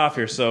just shut off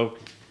here, so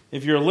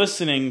if you're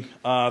listening,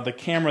 the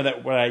camera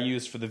that I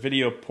used for the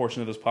video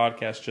portion of this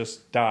podcast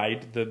just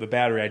died. The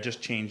battery, I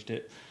just changed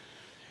it.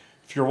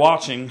 If you're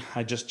watching,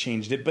 I just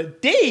changed it.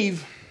 But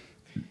Dave,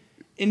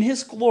 in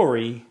his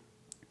glory,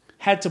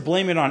 had to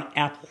blame it on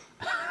Apple.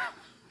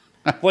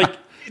 Like,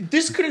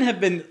 this couldn't have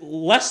been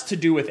less to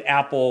do with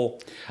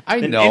Apple.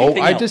 I know.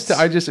 I just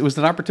it was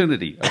an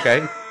opportunity.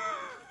 Okay.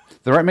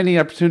 There aren't many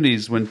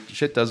opportunities when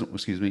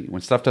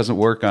when stuff doesn't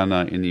work on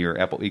in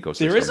your Apple ecosystem.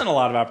 There isn't a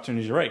lot of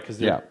opportunities, you're right? Because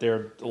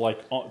they're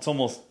like it's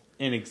almost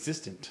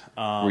inexistent.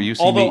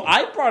 Although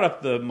I brought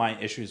up my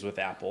issues with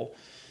Apple.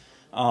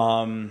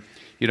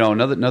 You know,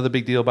 another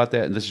big deal about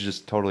that, and this is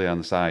just totally on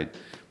the side,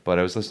 but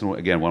I was listening to,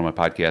 again, one of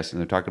my podcasts, and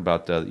they're talking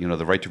about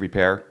the right to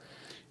repair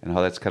and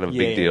how that's kind of a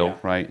big deal,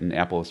 right? And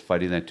Apple is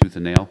fighting that tooth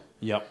and nail.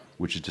 Yep.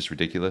 Which is just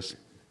ridiculous.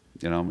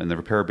 You know, and the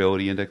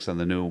repairability index on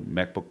the new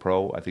MacBook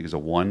Pro, I think, is a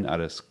 1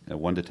 out of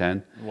 1 to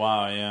 10.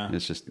 Wow, yeah. And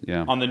it's just,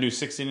 on the new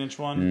 16-inch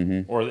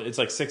one, or it's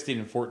like 16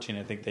 and 14.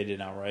 I think they did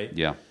now, right?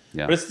 Yeah.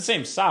 But it's the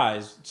same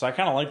size, so I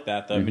kind of like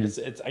that. Though I mean,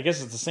 it's I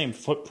guess it's the same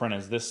footprint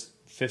as this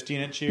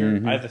 15-inch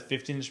here. I have the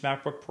 15-inch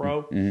MacBook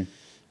Pro,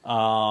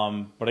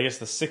 but I guess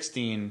the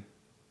 16,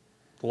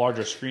 the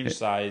larger screen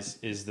size,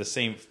 is the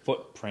same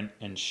footprint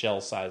and shell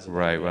size.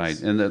 Right.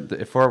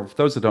 And for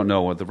those that don't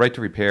know, the right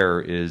to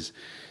repair is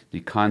the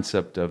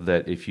concept of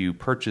that if you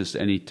purchase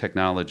any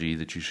technology,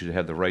 that you should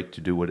have the right to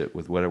do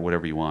with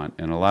whatever you want.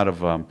 And a lot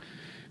of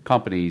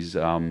companies,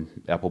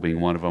 Apple being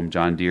one of them,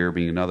 John Deere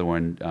being another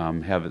one,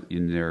 have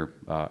in their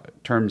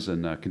terms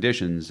and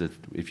conditions that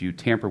if you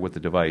tamper with the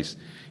device,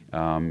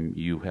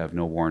 you have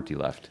no warranty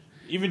left.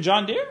 Even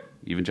John Deere?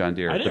 Even John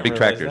Deere, the big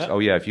tractors. That. Oh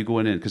yeah, if you go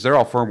in, because they're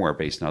all firmware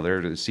based now.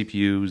 They're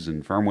CPUs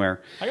and firmware.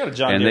 I got a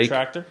John Deere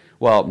tractor.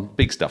 Well,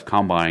 big stuff,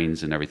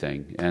 combines and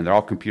everything, and they're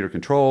all computer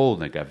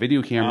controlled. And they got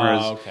video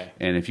cameras. Oh, okay.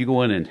 And if you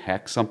go in and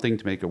hack something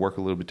to make it work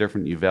a little bit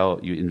different, you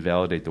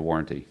invalidate the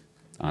warranty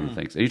on the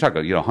things. And you talk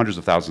about hundreds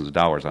of thousands of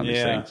dollars on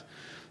these things.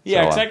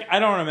 Yeah, so, I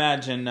don't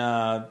imagine.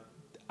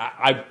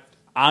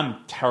 I'm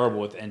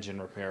terrible with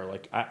engine repair.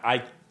 Like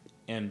I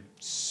am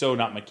so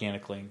not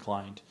mechanically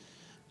inclined,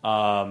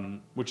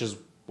 which is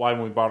why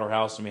when we bought our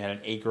house and we had an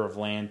acre of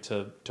land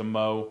to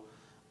mow,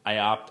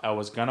 I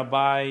was gonna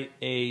buy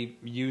a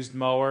used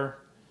mower,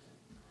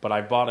 but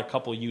I bought a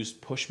couple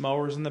used push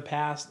mowers in the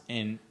past,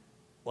 and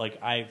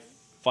like I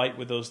fight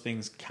with those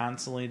things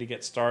constantly to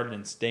get started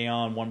and stay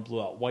on. One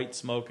blew out white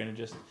smoke, and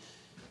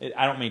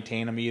I don't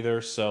maintain them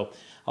either. So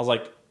I was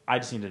like, I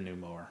just need a new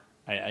mower.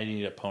 I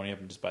need to pony up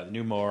and just buy the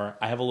new mower.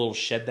 I have a little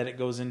shed that it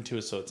goes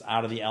into, so it's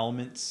out of the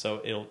elements.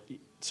 I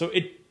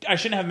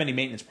shouldn't have many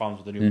maintenance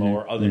problems with the new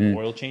mower other than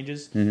oil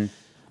changes.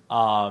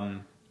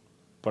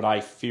 But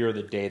I fear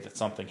the day that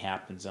something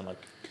happens and like.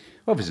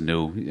 Well, if it's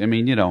new, I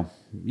mean, you'll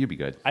be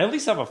good. I at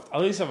least have a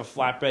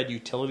flatbed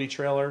utility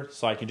trailer,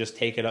 so I can just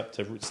take it up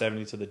to Route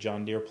 70 to the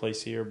John Deere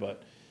place here.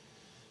 But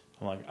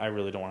I'm like, I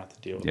really don't want to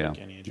have to deal with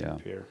any engine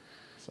repair.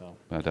 So,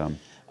 but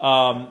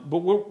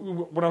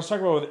what I was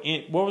talking about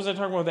what was I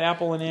talking about with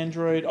Apple and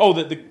Android? Oh,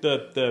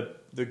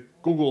 the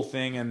Google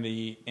thing and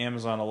the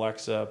Amazon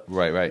Alexa.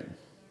 Right.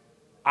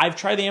 I've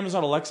tried the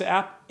Amazon Alexa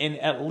app, and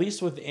at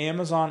least with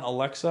Amazon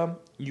Alexa,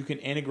 you can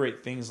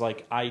integrate things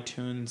like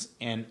iTunes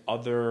and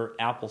other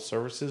Apple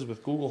services.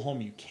 With Google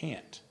Home, you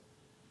can't.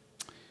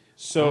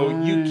 So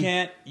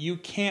you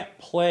can't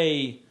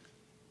play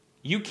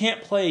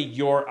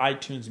your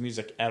iTunes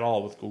music at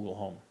all with Google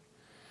Home.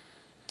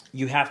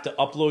 You have to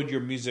upload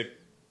your music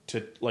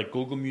to like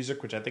Google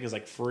Music, which I think is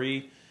like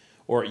free,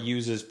 or it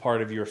uses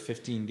part of your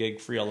 15 gig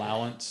free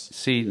allowance.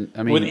 See,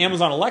 I mean, with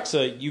Amazon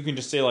Alexa, you can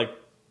just say like,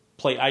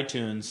 play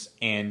iTunes,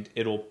 and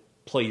it'll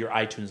play your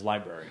iTunes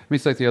library. I mean,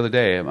 it's like the other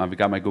day. I've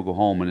got my Google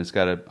Home, and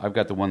I've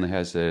got the one that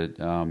has it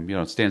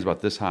stands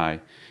about this high,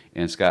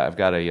 and I've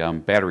got a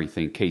battery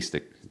case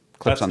that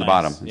clips That's on the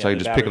nice. bottom, Yeah, so I can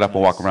the just pick it up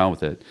and battery's walk around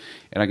with it,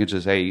 and I can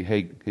just say,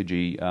 hey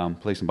G,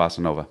 play some bossa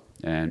nova,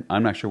 and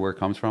I'm not sure where it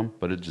comes from,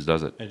 but it just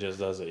does it. It just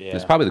does it. Yeah,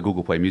 it's probably the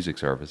Google Play Music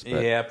service.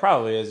 But, yeah, it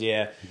probably is.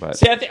 Yeah, but,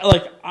 see, I think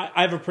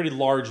I have a pretty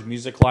large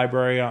music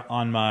library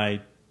on my.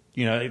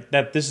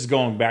 That this is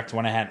going back to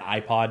when I had an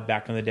iPod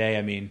back in the day.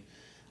 I mean,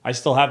 I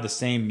still have the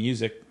same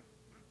music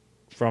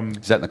from.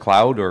 Is that in the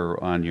cloud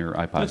or on your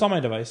iPod? It's on my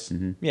device.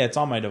 Mm-hmm. Yeah, it's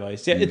on my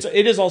device. Yeah, it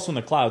is also in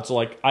the cloud. So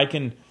like I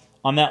can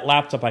on that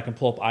laptop I can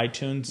pull up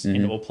iTunes and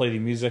it will play the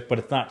music, but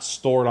it's not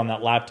stored on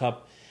that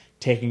laptop,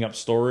 taking up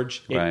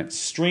storage. It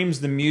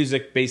streams the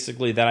music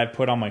basically that I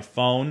put on my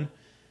phone,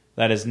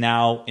 that is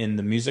now in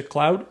the music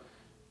cloud.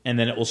 And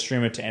then it will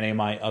stream it to any of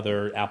my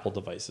other Apple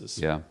devices.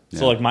 Yeah.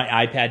 So like my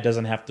iPad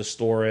doesn't have to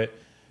store it.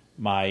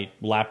 My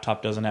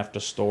laptop doesn't have to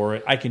store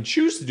it. I can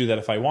choose to do that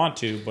if I want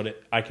to,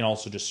 but I can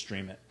also just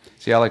stream it.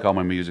 See, I like all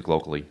my music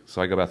locally.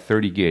 So I got about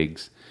 30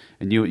 gigs.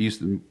 And you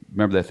used to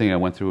remember that thing I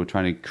went through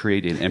trying to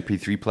create an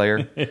MP3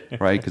 player,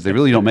 right? Because they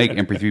really don't make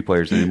MP3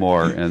 players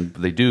anymore. And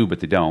they do, but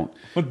they don't.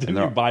 Well, didn't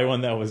you buy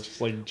one that was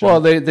just like junk? Well,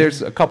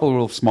 there's a couple of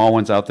little small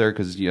ones out there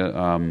because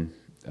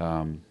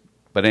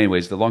but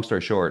anyways, the long story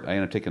short, I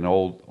ended up taking an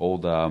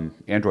old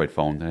Android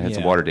phone that had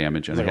some water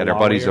damage, and I had our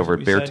buddies over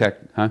at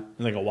BearTech,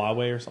 like a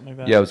Huawei or something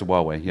like that. Yeah, it was a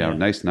Huawei. Yeah,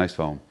 nice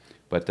phone.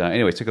 But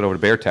anyways, took it over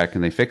to BearTech,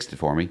 and they fixed it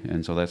for me,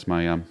 and so that's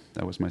my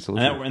that was my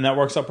solution. And that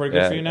works out pretty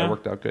good for you now. That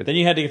worked out good. Then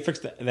you had to fix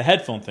the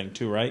headphone thing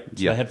too, right?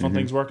 So the headphone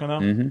thing's working now.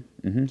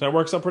 So that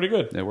works out pretty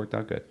good. It worked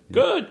out good.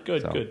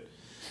 Good.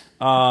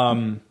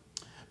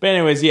 But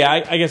anyways, yeah,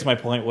 I guess my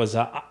point was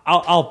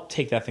I'll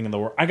take that thing in the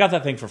work. I got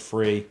that thing for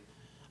free.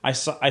 I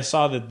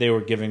saw that they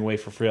were giving away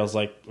for free. I was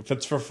like, if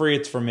it's for free,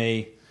 it's for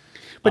me.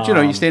 But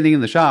you're standing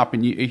in the shop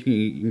and you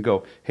can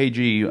go, hey,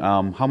 G,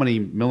 how many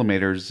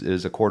millimeters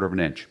is a quarter of an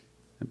inch?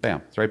 And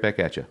bam, it's right back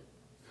at you.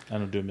 I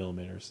don't do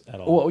millimeters at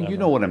all. Well, you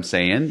know what I'm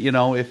saying.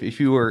 If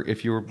you were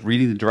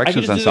reading the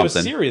directions on something, I could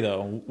just do that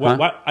with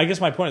Siri though. I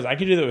guess my point is I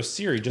could do that with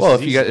Siri. Well,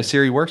 if you got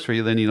Siri works for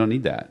you, then you don't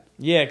need that.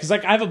 Yeah, because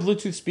like I have a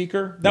Bluetooth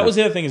speaker. That was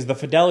the other thing is the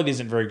fidelity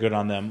isn't very good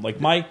on them. Like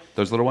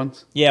those little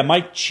ones. Yeah, my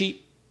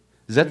cheap.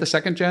 Is that the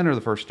second gen or the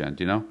first gen?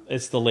 Do you know?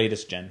 It's the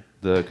latest gen.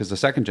 Because the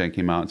second gen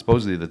came out, and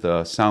supposedly that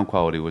the sound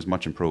quality was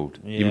much improved,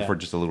 even for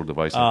just a little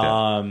device like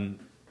that.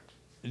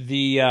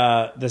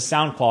 The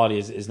sound quality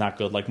is not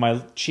good. Like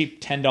my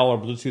cheap $10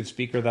 Bluetooth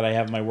speaker that I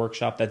have in my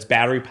workshop, that's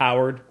battery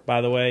powered,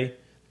 by the way.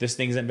 This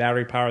thing isn't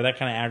battery powered. That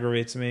kind of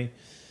aggravates me.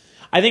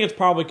 I think it's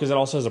probably because it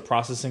also has a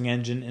processing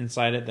engine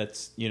inside it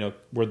that's,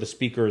 where the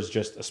speaker is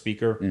just a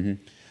speaker. Mm-hmm.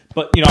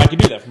 But, I can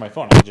do that for my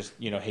phone. I can just,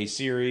 hey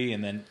Siri,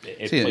 and then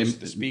it plays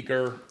the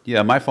speaker.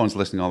 Yeah, my phone's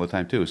listening all the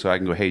time too. So I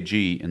can go, hey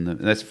G, and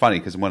that's funny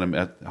because when I'm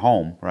at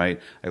home,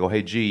 right, I go,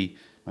 hey G,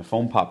 my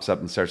phone pops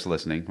up and starts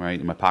listening, right,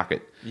 in my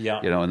pocket.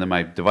 Yeah. And then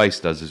my device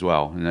does as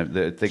well. And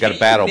they got a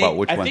battle about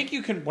which one. I think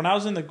you can, when I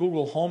was in the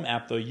Google Home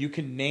app, though, you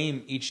can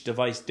name each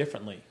device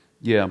differently.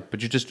 Yeah,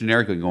 but you're just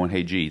generically going,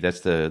 hey G.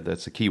 That's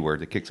the keyword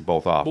that kicks them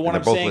both off. But what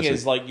I'm saying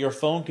is, like, your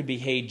phone could be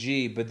hey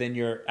G, but then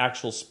your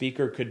actual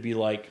speaker could be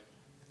like,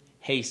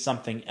 hey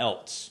something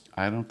else.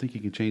 I don't think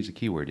you can change the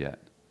keyword yet.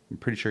 I'm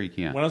pretty sure you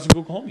can't. When I was in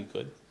Google Home, you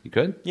could. You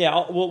could? Yeah,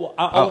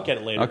 I'll look at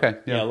it later. Okay.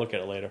 Yeah, I'll look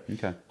at it later.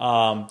 Okay.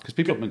 Because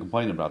people have been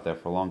complaining about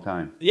that for a long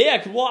time.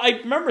 Yeah, well, I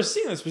remember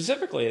seeing this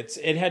specifically.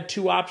 It had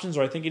two options,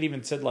 or I think it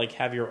even said, like,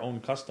 have your own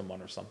custom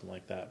one or something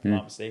like that, if I'm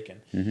not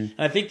mistaken. Mm-hmm. And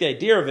I think the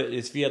idea of it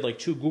is if you had, like,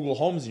 two Google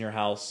Homes in your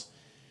house,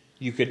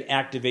 you could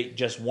activate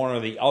just one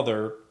or the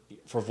other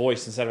for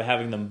voice instead of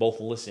having them both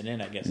listen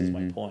in, I guess is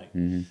my point.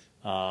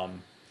 Mm-hmm.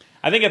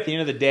 I think at the end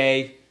of the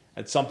day,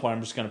 at some point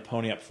I'm just going to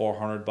pony up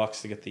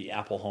 $400 to get the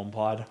Apple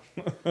HomePod.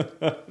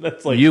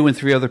 That's like you and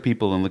 3 other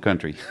people in the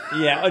country.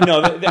 Yeah,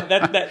 no,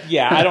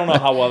 yeah, I don't know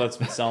how well that's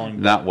been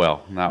selling. Not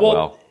well.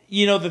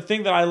 The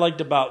thing that I liked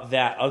about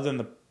that, other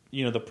than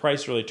the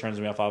price really turns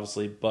me off,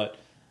 obviously, but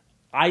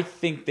I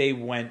think they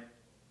went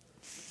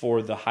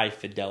for the high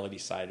fidelity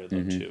side of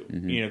them too.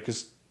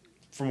 Because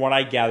from what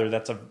I gather,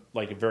 that's a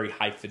very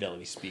high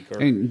fidelity speaker.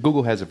 And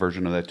Google has a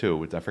version of that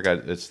too. I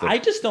forgot. I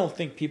just don't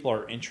think people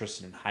are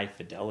interested in high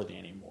fidelity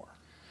anymore.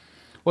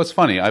 Well, it's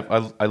funny.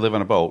 I live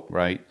on a boat,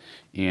 right?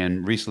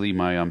 And recently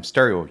my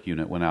stereo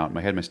unit went out.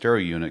 I had my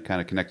stereo unit kind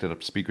of connected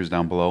up speakers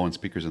down below and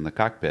speakers in the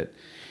cockpit.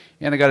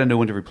 And I got a new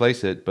one to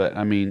replace it. But,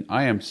 I mean,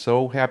 I am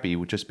so happy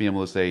with just being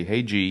able to say,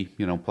 hey, G,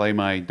 play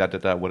my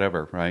da-da-da,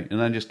 whatever, right? And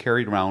then just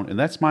carry it around. And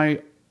that's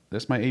my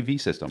AV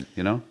system,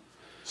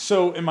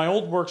 So in my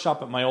old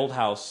workshop at my old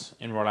house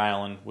in Rhode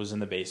Island was in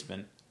the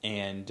basement.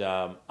 And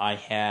I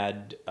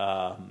had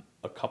a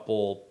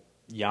couple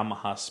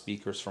Yamaha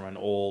speakers from an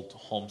old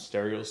home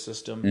stereo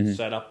system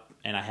set up,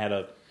 and I had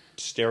a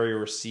stereo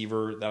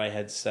receiver that I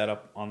had set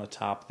up on the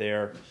top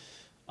there,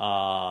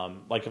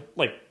 like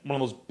one of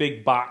those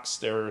big box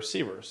stereo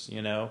receivers,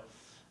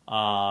 But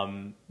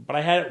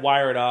I had it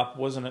wired up.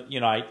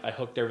 I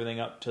hooked everything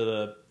up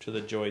to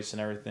the joist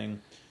and everything.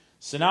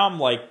 So now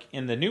I'm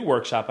in the new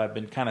workshop. I've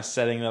been kind of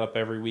setting that up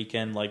every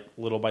weekend,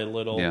 little by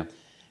little. Yeah.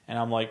 And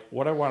I'm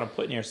what do I want to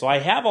put in here? So I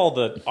have all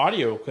the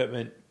audio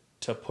equipment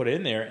to put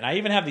in there, and I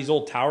even have these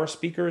old tower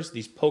speakers,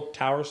 these Polk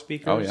tower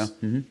speakers.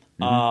 Oh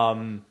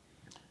yeah.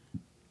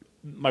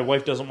 My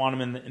wife doesn't want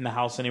them in the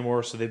house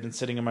anymore, so they've been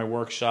sitting in my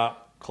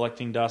workshop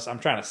collecting dust. I'm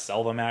trying to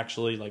sell them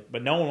actually,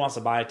 but no one wants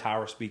to buy a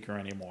tower speaker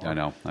anymore. I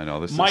know.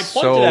 This my is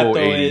point so to that though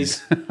 80s.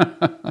 is,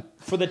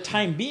 for the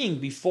time being,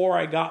 before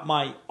I got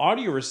my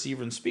audio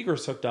receiver and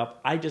speakers hooked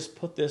up, I just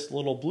put this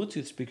little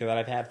Bluetooth speaker that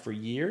I've had for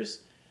years,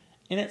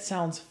 and it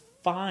sounds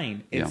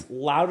fine. It's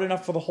loud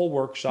enough for the whole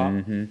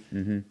workshop.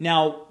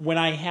 Now, when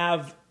I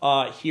have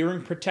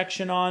hearing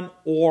protection on,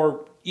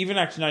 or even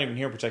actually not even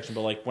hearing protection,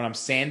 but when I'm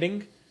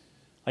sanding,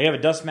 I have a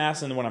dust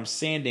mask, and when I'm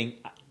sanding,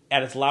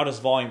 at its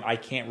loudest volume, I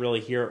can't really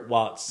hear it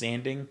while it's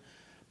sanding.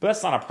 But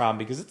that's not a problem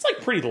because it's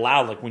pretty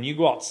loud. When you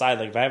go outside,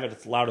 if I have it at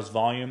its loudest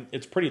volume,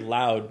 it's pretty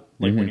loud.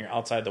 When you're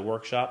outside the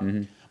workshop.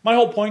 My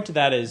whole point to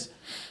that is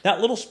that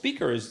little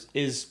speaker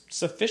is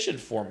sufficient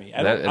for me.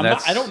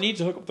 I don't need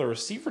to hook up the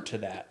receiver to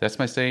that. That's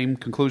my same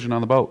conclusion on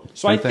the boat.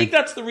 So I think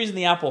that's the reason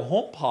the Apple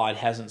HomePod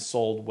hasn't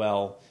sold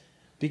well,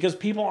 because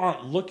people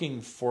aren't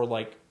looking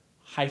for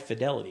high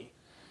fidelity.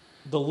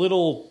 The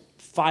little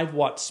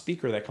 5-watt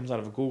speaker that comes out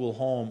of a Google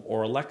Home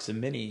or Alexa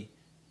Mini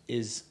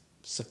is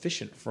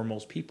sufficient for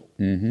most people.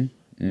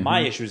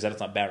 My issue is that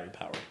it's not battery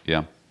powered.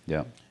 Yeah.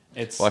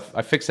 Well,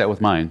 I fixed that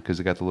with mine because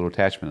it got the little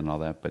attachment and all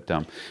that. But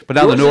now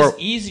yours is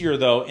easier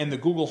though, and the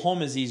Google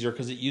Home is easier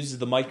because it uses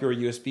the micro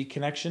USB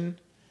connection.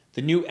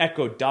 The new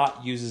Echo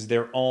Dot uses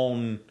their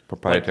own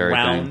proprietary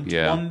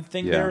round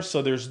thing there,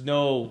 so there's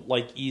no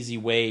easy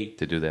way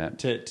to do that.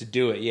 To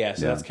do it, yeah.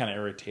 So that's kind of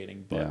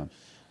irritating, but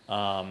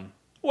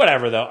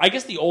whatever though. I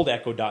guess the old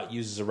Echo Dot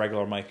uses a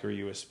regular micro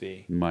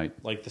USB.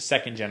 Might the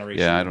second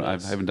generation. Yeah, I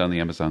haven't done the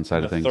Amazon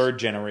side of things. The third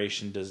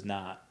generation does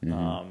not.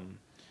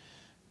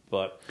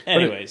 But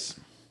anyways.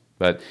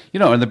 But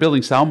and they're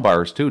building sound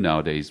bars too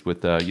nowadays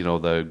with the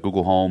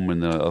Google Home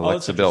and the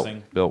Alexa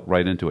built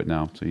right into it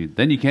now. So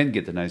then you can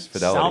get the nice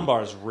fidelity. Sound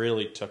bars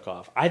really took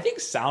off. I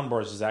think sound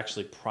bars is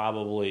actually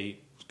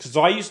probably because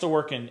I used to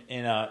work in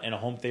a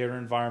home theater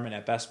environment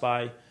at Best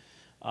Buy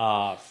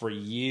for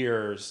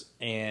years,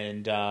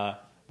 and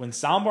when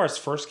sound bars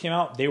first came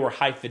out, they were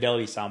high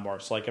fidelity sound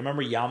bars. So I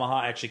remember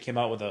Yamaha actually came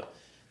out with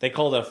they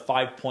called it a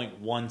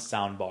 5.1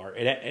 sound bar.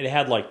 It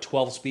had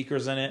 12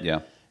 speakers in it. Yeah.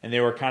 And they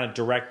were kind of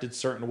directed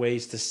certain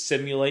ways to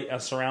simulate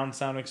a surround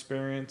sound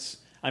experience.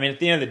 I mean, at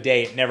the end of the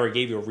day, it never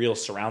gave you a real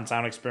surround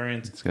sound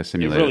experience. It's going to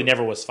simulate. It really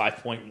never was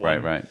 5.1.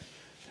 Right.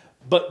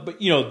 But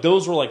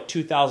those were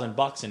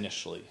 $2,000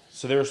 initially.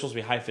 So they were supposed to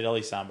be high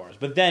fidelity sound bars.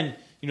 But then,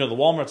 the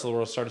Walmarts of the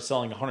world started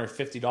selling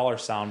 $150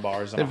 sound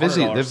bars. And the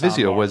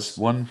Vizio was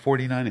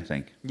 $149, I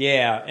think.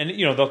 Yeah, and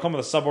they'll come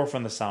with a subwoofer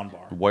and the sound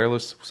bar.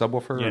 Wireless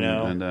subwoofer,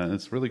 and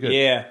it's really good.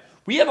 Yeah.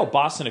 We have a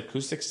Boston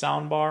Acoustics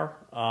sound bar,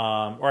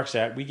 or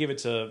actually, we give it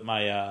to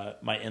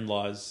my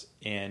in-laws,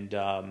 and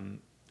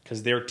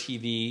because their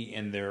TV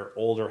in their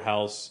older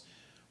house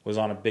was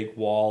on a big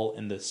wall,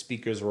 and the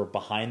speakers were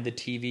behind the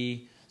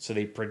TV, so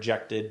they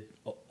projected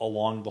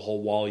along the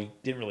whole wall. You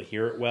didn't really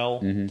hear it well,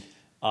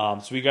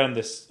 so we got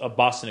them a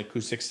Boston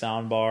Acoustics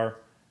sound bar.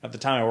 At the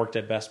time, I worked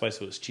at Best Buy,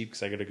 so it was cheap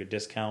because I got a good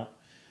discount.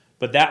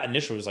 But that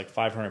initially was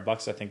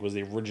 $500. I think was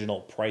the original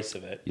price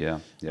of it. Yeah.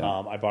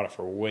 I bought it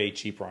for way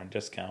cheaper on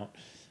discount.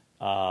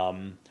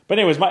 But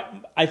anyways,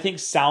 I think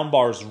sound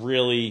bars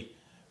really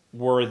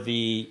were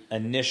the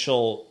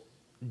initial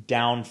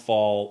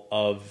downfall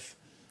of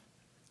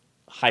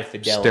high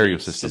fidelity stereo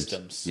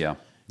systems. Yeah.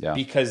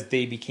 Because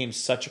they became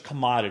such a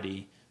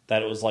commodity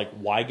that it was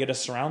why get a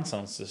surround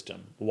sound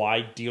system?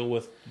 Why deal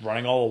with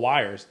running all the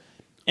wires?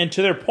 And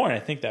to their point, I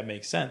think that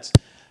makes sense.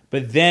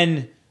 But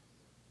then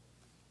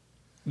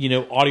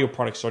audio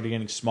products started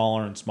getting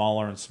smaller and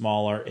smaller and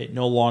smaller. It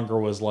no longer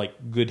was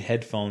like good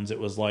headphones. It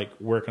was like,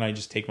 where can I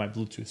just take my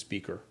Bluetooth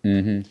speaker?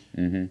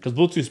 Because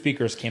Bluetooth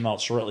speakers came out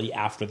shortly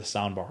after the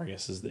soundbar, I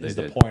guess, is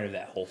the point of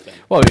that whole thing.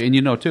 Well,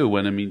 and too,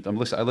 when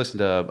I listen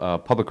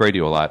to public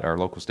radio a lot, our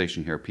local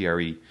station here,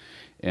 PRE,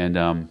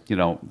 and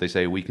they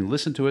say we can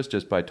listen to us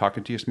just by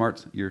talking to your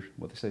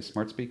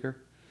smart speaker.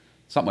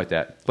 Something like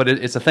that, but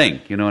it's a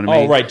thing. You know what I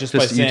mean? Oh, right. Just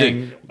by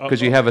saying, because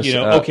you have a,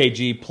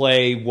 OKG,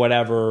 play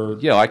whatever.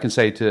 Yeah, I can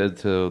say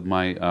to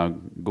my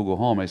Google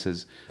Home, I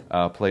says,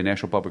 play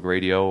National Public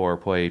Radio or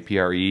play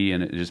PRE,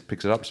 and it just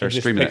picks it up, starts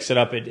streaming it. It picks it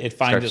up. It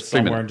finds it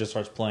somewhere and just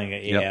starts playing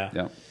it. Yeah,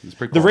 yeah. It's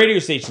pretty cool. The radio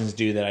stations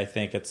do that. I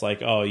think it's like,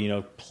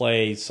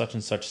 play such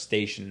and such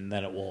station, and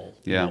then it will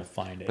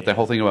find it. But the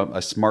whole thing about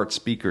a smart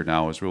speaker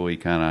now is really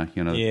kind of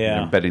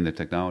embedding the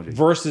technology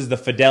versus the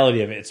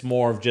fidelity of it. It's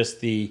more of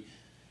just the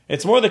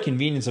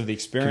convenience of the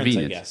experience,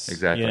 I guess.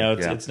 Exactly.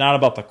 It's not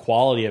about the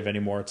quality of it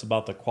anymore. It's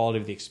about the quality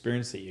of the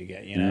experience that you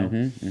get.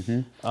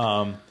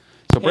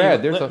 So,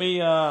 Brad, go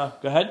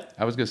ahead.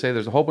 I was going to say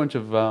there's a whole bunch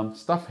of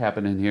stuff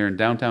happening here in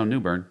downtown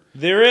New Bern.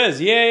 There is,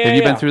 yeah. Have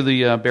you been through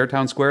the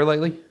Beartown Square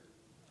lately?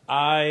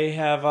 I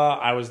have.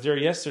 I was there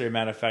yesterday.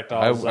 Matter of fact,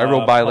 I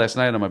rode by last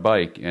night on my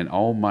bike, and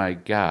oh my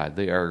God,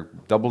 they are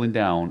doubling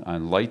down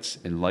on lights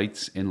and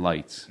lights and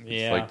lights.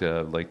 Yeah,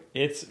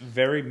 it's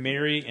very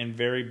merry and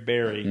very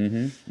berry.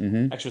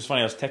 Actually, it was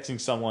funny. I was texting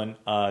someone.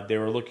 They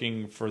were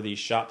looking for the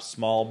Shop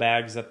Small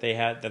bags that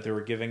they were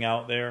giving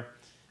out there,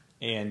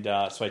 and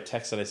so I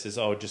texted. I says,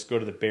 "Oh, just go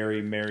to the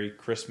Berry Merry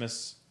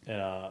Christmas.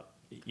 They'll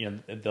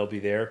be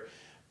there."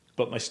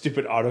 But my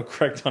stupid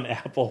autocorrect on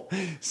Apple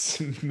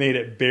made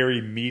it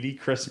Berry Meaty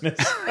Christmas.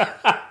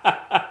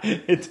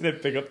 It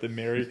didn't pick up the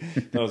Merry.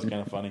 That was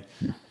kind of funny.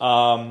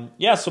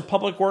 So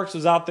Public Works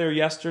was out there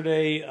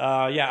yesterday.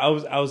 I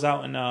was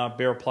out in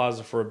Bear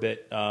Plaza for a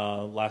bit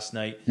last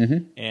night,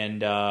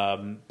 and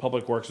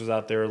Public Works was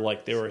out there.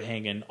 Like, they were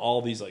hanging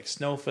all these like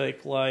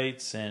snowflake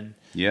lights and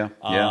So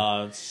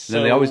and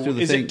then they always do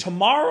the thing. Is it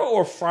tomorrow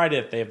or Friday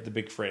that they have the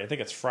big parade? I think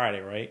it's Friday,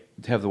 right?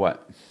 To have the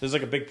what? There's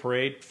like a big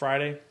parade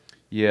Friday.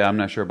 Yeah, I'm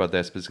not sure about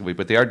that specifically,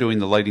 but they are doing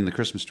the lighting the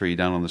Christmas tree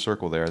down on the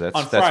circle there. That's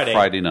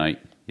Friday night.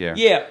 Yeah.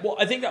 Yeah. Well,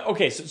 I think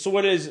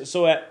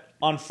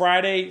on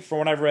Friday, from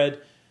what I've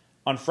read,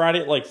 on Friday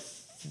at like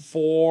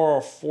 4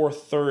 or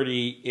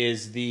 4:30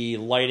 is the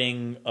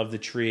lighting of the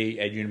tree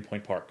at Union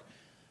Point Park,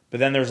 but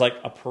then there's like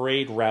a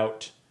parade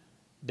route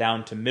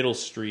down to Middle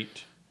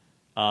Street,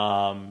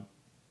 or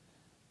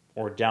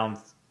down, I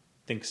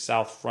think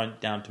South Front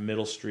down to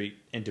Middle Street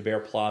into Bear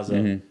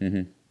Plaza.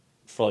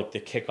 For like the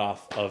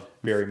kickoff of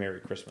Berry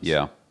Merry Christmas.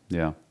 Yeah.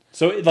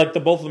 So like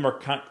both of them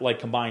are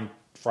combined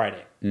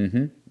Friday. So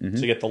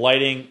you get the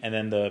lighting and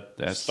then the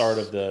start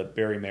of the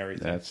Berry Merry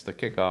thing. That's the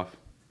kickoff.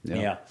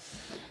 Yeah.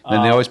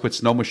 And they always put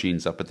snow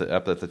machines up at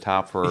the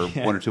top for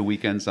 1 or 2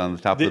 weekends on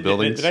the top of the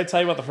buildings. Did I tell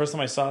you about the first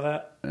time I saw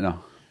that? No.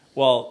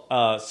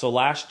 Well, so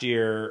last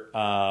year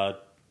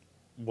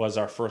was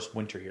our first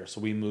winter here. So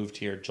we moved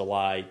here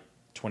July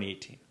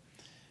 2018.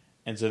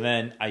 And so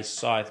then I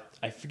saw,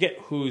 I forget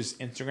whose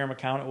Instagram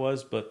account it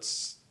was, but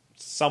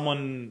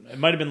someone, it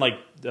might have been like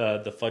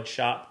the Fudge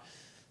Shop.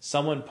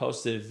 Someone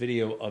posted a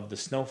video of the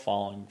snow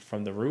falling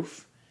from the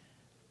roof.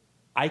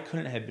 I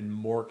couldn't have been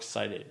more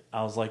excited.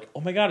 I was like, oh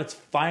my God, it's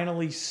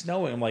finally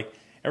snowing. I'm like,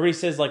 everybody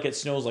says like it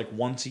snows like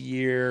once a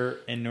year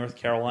in North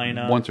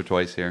Carolina. Once or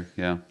twice here,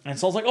 yeah. And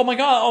so I was like, oh my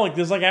God,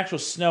 there's like actual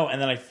snow.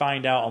 And then I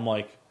find out, I'm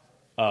like,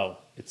 oh,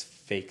 it's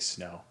fake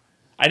snow.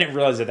 I didn't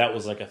realize that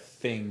was like a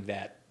thing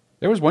that.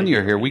 There was one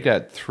year here we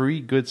got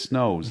 3 good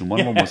snows, and one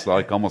of them was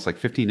like almost like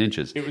 15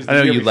 inches. It was I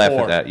know you laugh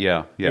at that,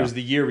 yeah. It was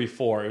the year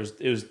before. It was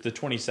the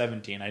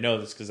 2017. I know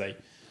this because I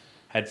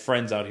had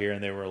friends out here,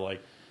 and they were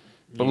like,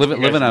 but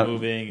living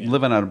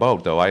on a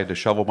boat though, I had to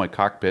shovel my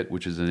cockpit,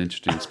 which is an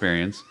interesting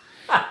experience.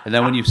 And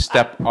then when you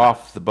step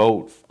off the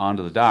boat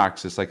onto the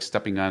docks, it's like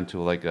stepping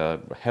onto like a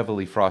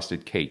heavily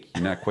frosted cake.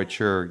 You're not quite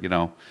sure,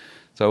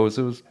 So it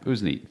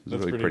was neat. It was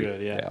That's really pretty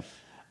good, yeah.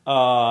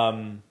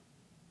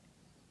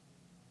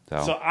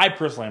 So I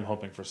personally am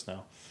hoping for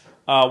snow.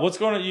 What's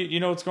going on?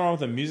 You know what's going on with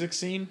the music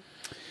scene?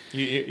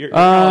 You're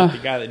kind of like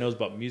the guy that knows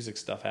about music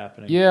stuff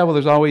happening. Yeah, well,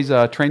 there's always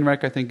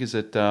Trainwreck. I think is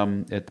at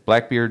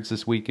Blackbeard's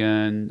this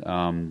weekend.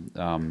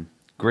 Hot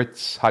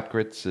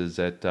Grits is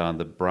at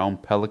the Brown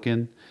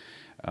Pelican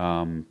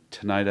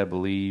tonight, I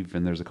believe,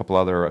 and there's a couple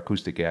other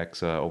acoustic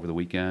acts over the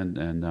weekend.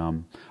 And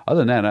other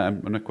than that,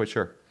 I'm not quite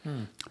sure.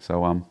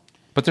 So,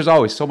 but there's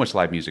always so much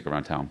live music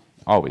around town.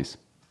 Always.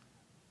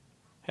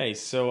 Hey,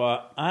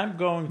 so I'm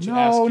going to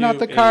ask you... No, not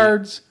the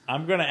cards.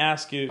 I'm going to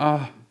ask you...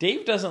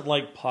 Dave doesn't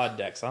like pod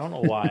decks. I don't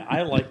know why.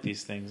 I like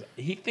these things.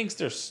 He thinks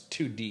they're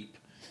too deep.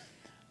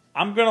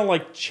 I'm going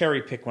to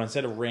cherry pick one.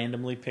 Instead of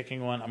randomly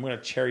picking one, I'm going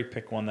to cherry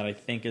pick one that I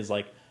think is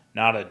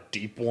not a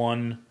deep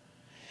one.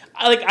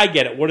 I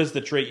get it. What is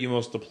the trait you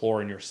most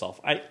deplore in yourself?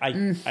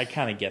 I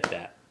kind of get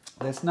that.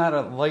 That's not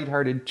a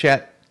lighthearted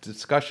chat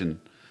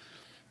discussion.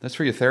 That's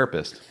for your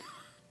therapist.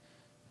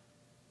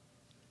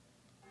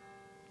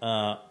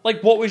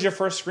 Like, what was your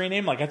first screen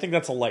name? Like, I think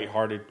that's a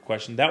lighthearted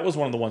question. That was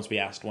one of the ones we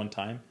asked one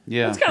time.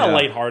 Yeah. It's kind of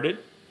lighthearted.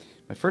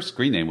 My first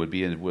screen name would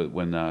be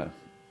when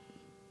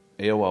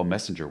AOL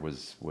Messenger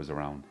was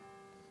around.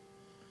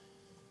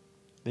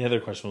 The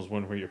other question was,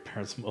 when were your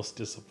parents most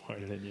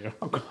disappointed in you?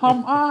 Oh,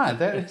 come on.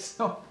 That is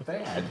so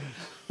bad.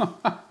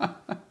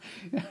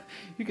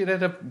 You could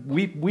end up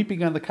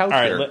weeping on the couch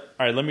there. All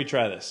right, let me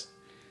try this.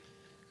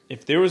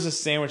 If there was a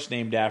sandwich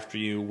named after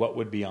you, what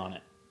would be on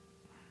it?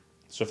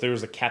 So if there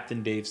was a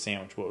Captain Dave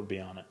sandwich, what would be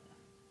on it?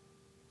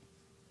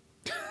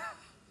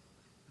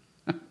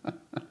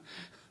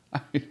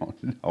 I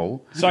don't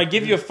know. So I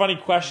give you a funny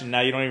question.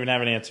 Now you don't even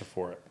have an answer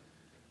for it.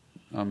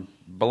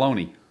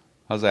 Baloney.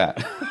 How's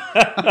that?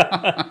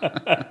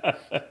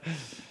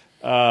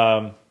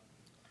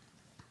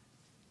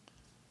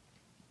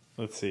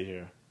 Let's see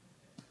here.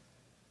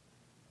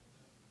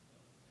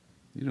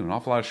 You do an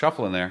awful lot of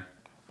shuffling there.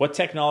 What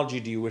technology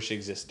do you wish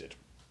existed?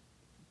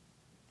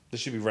 This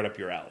should be right up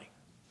your alley.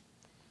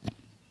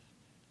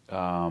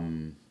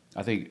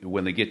 I think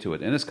when they get to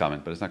it, and it's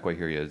coming, but it's not quite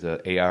here yet,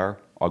 is AR,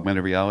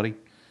 augmented reality.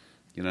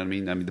 You know what I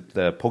mean? I mean,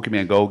 the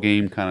Pokemon Go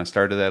game kind of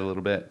started that a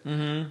little bit,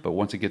 but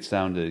once it gets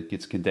down to, it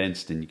gets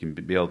condensed, and you can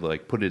be able to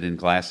like put it in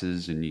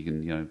glasses, and you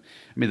can, I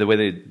mean, the way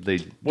they do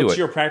it. What's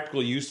your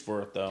practical use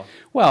for it, though?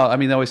 Well, I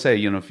mean, they always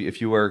say,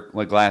 if you wear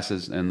like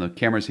glasses and the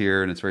camera's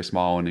here and it's very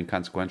small and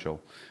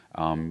inconsequential,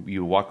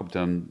 you walk up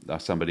to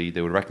somebody, they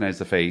would recognize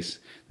the face.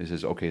 They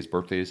says, okay, his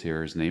birthday is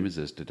here, his name is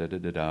this, and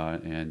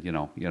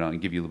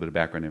and give you a little bit of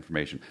background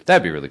information.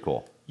 That'd be really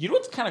cool. You know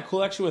what's kind of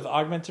cool actually with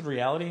augmented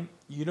reality?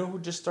 You know who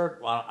just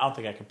started? Well, I don't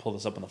think I can pull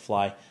this up on the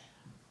fly.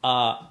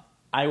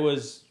 I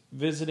was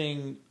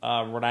visiting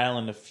Rhode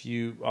Island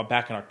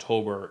back in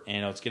October,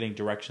 and I was getting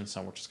directions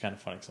somewhere, which is kind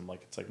of funny because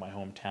it's like my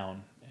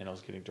hometown, and I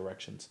was getting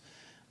directions.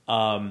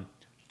 So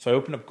I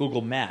opened up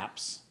Google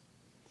Maps,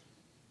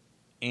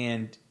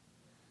 and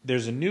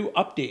there's a new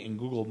update in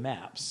Google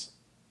Maps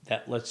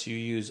that lets you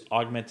use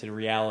augmented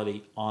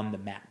reality on the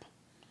map.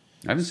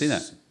 I haven't seen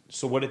that.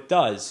 So what it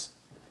does,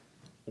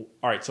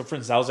 all right, so for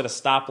instance, I was at a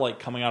stoplight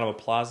coming out of a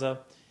plaza,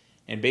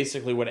 and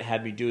basically what it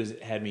had me do is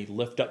it had me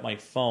lift up my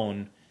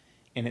phone,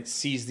 and it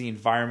sees the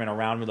environment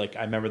around me. Like,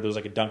 I remember there was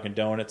like a Dunkin'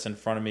 Donuts in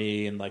front of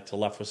me, and like to the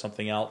left was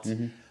something else.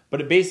 Mm-hmm. But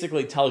it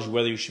basically tells you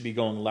whether you should be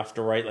going left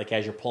or right, like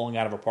as you're pulling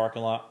out of a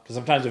parking lot. Because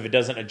sometimes if it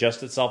doesn't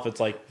adjust itself, it's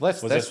like,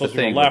 was I supposed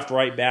to go left,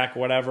 right, back,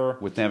 whatever?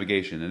 With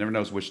navigation, it never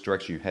knows which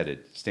direction you're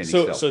headed, standing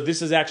still. So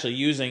this is actually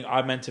using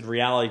augmented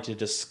reality to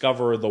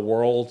discover the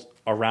world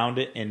around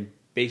it and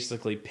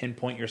basically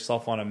pinpoint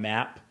yourself on a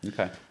map.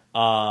 Okay.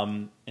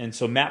 And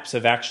so maps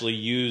have actually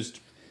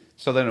used...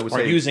 So then it would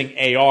say,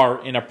 using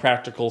AR in a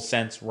practical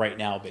sense right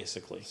now,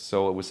 basically.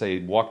 So it would say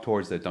walk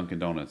towards that Dunkin'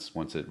 Donuts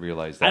once it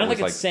realized that. I don't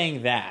think it's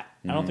saying that.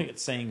 Mm-hmm. I don't think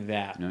it's saying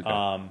that. Okay.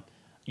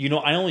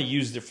 I only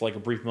used it for like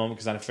a brief moment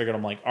because I figured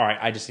I'm like, all right,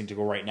 I just need to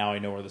go right now. I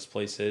know where this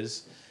place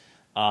is.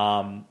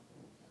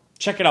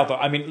 Check it out though.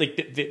 I mean, like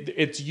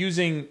it's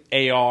using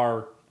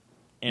AR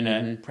in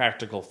a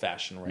practical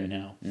fashion right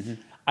now. Mm-hmm.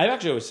 I've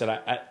actually always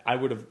said I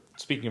would have.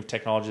 Speaking of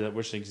technology that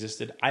wish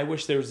existed, I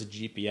wish there was a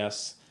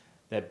GPS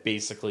that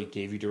basically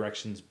gave you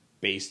directions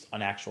based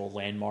on actual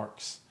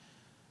landmarks.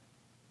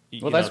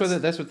 That's what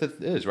that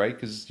is, right?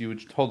 Because you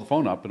would hold the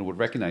phone up and it would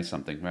recognize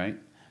something, right?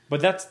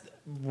 But that's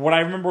what I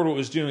remember. What it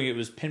was doing, it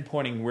was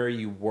pinpointing where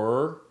you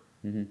were,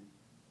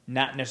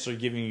 not necessarily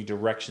giving you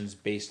directions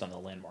based on the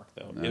landmark.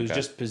 Though it was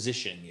just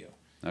positioning you.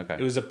 Okay,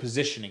 it was a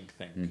positioning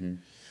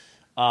thing.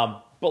 Mm-hmm.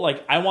 But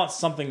like, I want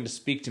something to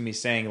speak to me,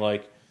 saying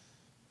like,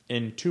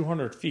 in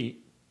 200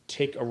 feet,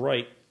 take a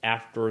right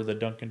after the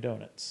Dunkin'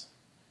 Donuts.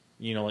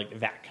 Like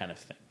that kind of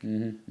thing.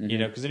 Mm-hmm,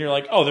 mm-hmm. Because then you're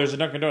like, oh, there's a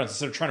Dunkin' Donuts.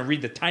 Instead of trying to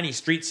read the tiny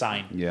street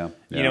sign,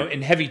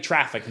 in heavy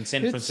traffic in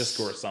San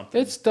Francisco or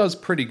something. It does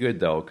pretty good,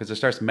 though, because it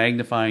starts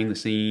magnifying the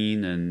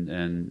scene and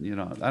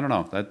I don't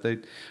know.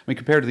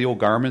 Compared to the old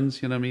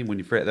Garmin's, you know what I mean? When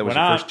you that was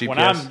your first GPS. When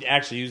I'm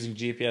actually using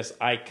GPS,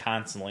 I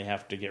constantly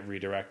have to get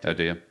redirected. Oh,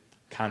 do you?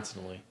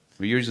 Constantly.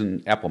 You're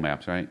using Apple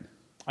Maps, right?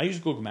 I use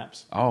Google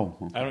Maps. Oh.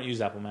 Okay. I don't use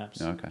Apple Maps.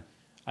 Okay.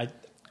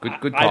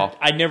 Good call.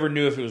 I never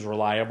knew if it was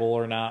reliable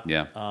or not.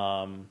 Yeah.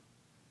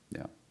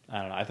 Yeah. I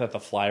don't know. I thought the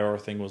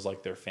flyover thing was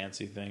like their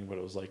fancy thing, but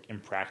it was like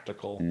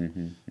impractical.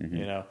 Mm-hmm,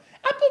 mm-hmm.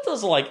 Apple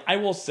does I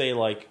will say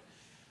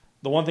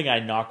the one thing I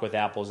knock with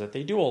Apple is that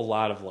they do a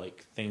lot of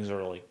things that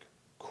are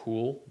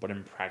cool but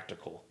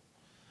impractical.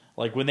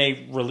 Like when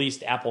they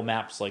released Apple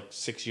Maps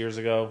 6 years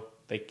ago,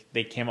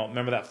 they came out.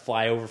 Remember that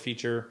flyover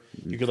feature?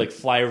 You could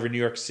fly over New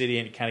York City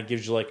and it kind of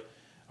gives you a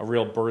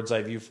real bird's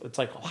eye view. It's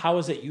how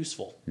is it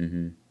useful?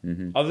 Mm-hmm,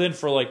 mm-hmm. Other than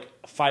for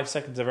 5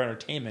 seconds of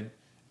entertainment,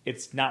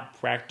 it's not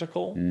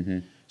practical. Mm-hmm.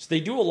 So they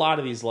do a lot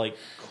of these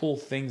cool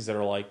things that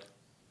are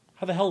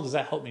how the hell does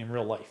that help me in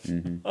real life?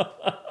 Mm-hmm.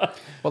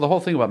 Well, the whole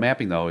thing about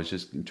mapping though is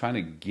just trying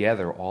to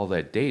gather all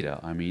that data.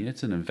 I mean,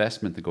 it's an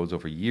investment that goes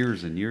over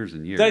years and years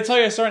and years. Did I tell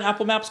you I saw an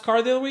Apple Maps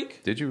car the other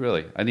week? Did you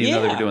really? I didn't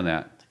know they were doing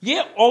that.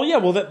 Yeah. Oh yeah.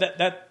 Well,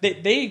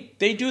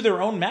 they do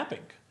their own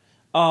mapping.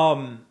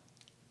 So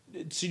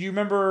do you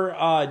remember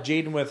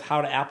Jaden with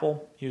How to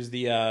Apple? He was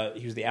the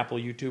Apple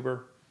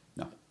YouTuber.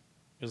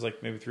 It was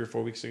like maybe 3 or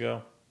 4 weeks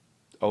ago.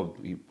 Oh,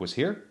 he was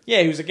here?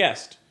 Yeah, he was a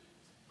guest.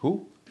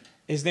 Who?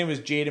 His name was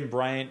Jaden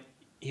Bryant.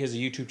 He has a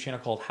YouTube channel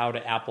called How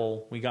to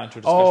Apple. We got into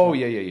a discussion. Oh,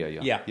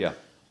 yeah.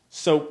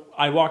 So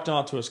I walked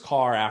onto his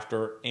car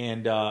after,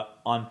 and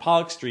on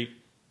Pollock Street,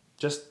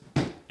 just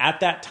at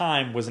that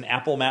time, was an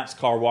Apple Maps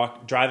car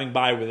driving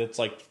by with its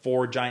like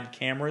 4 giant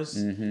cameras.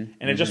 And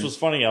it just was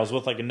funny. I was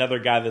with like another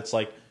guy that's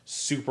like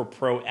super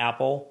pro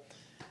Apple.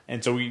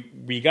 And so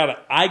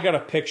I got a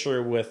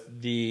picture with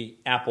the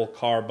Apple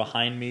car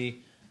behind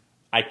me.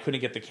 I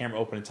couldn't get the camera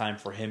open in time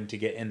for him to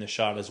get in the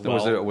shot as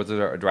well. Was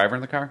there a driver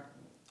in the car?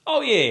 Oh,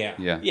 yeah.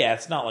 Yeah,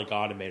 it's not like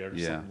automated or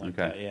something like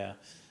that, Yeah.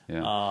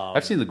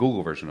 I've seen the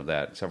Google version of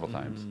that several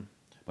times.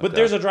 But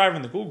there's a driver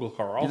in the Google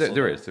car also.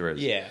 There is.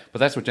 Yeah. But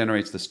that's what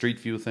generates the street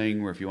view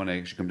thing, where if you want to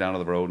actually come down to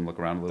the road and look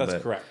around a little bit.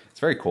 That's correct.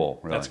 It's very cool,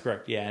 really. That's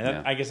correct, yeah.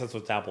 And I guess that's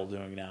what Apple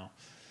doing now.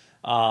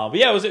 But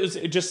yeah, it was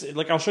just,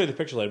 like, I'll show you the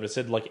picture later, but it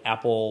said, like,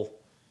 Apple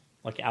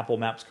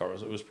Maps car.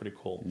 It was pretty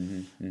cool.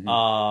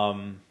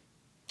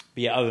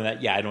 But yeah, other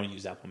than that, I don't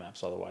use Apple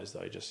Maps otherwise, though.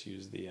 I just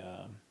use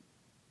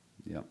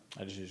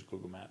I just use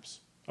Google Maps.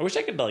 I wish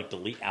I could, like,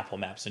 delete Apple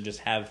Maps and just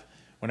have,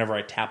 whenever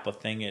I tap a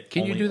thing,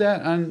 Can you do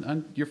that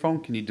on your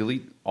phone? Can you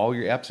delete all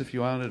your apps if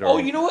you wanted? Oh,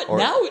 you know what?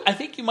 Now I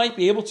think you might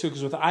be able to,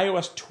 because with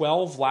iOS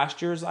 12,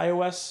 last year's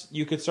iOS,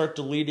 you could start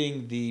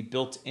deleting the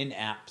built-in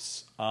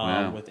apps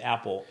with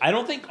Apple. I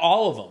don't think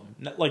all of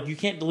them. Like, you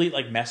can't delete,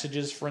 like,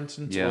 messages, for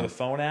instance, or the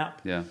phone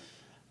app. Yeah.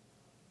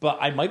 But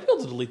I might be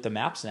able to delete the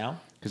maps now.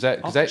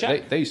 Because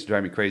they used to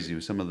drive me crazy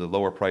with some of the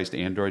lower priced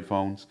Android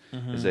phones.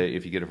 Is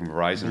if you get it from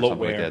Verizon or something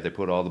like that, they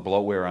put all the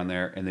bloatware on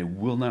there, and they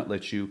will not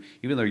let you,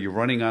 even though you're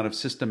running out of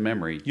system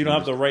memory. You don't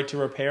have the right to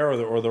repair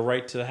or the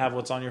right to have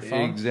what's on your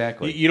phone.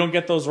 Exactly. You don't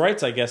get those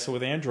rights, I guess,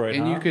 with Android.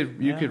 And you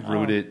could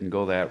root it and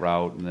go that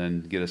route, and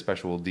then get a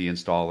special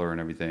deinstaller and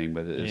everything.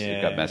 But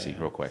it got messy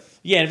real quick.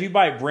 Yeah, and if you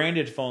buy a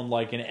branded phone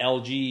like an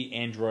LG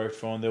Android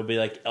phone, there'll be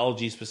like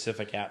LG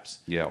specific apps.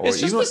 Yeah, or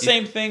it's just the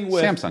same thing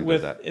with Samsung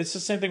does that. It's the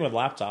same thing with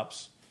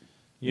laptops.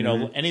 You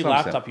know, any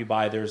laptop you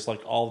buy, there's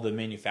like all the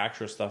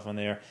manufacturer stuff on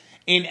there.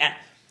 And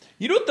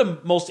you know what the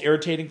most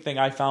irritating thing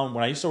I found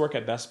when I used to work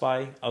at Best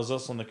Buy? I was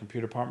also in the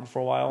computer department for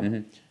a while.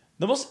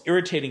 The most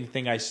irritating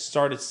thing I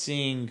started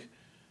seeing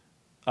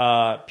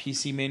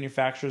PC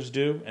manufacturers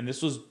do, and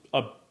this was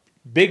a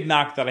big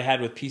knock that I had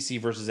with PC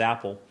versus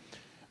Apple,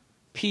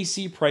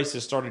 PC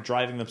prices started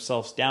driving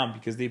themselves down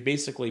because they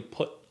basically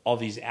put all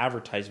these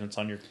advertisements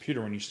on your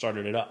computer when you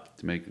started it up.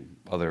 To make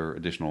other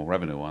additional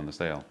revenue on the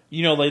sale.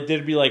 You know, like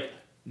there'd be like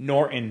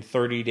Norton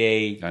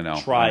 30-day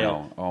trial. I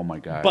know. Oh my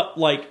God. But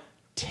like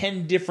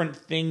 10 different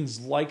things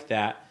like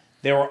that,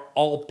 they were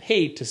all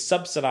paid to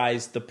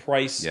subsidize the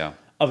price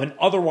of an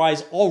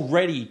otherwise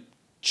already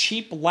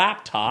cheap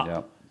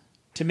laptop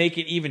to make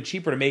it even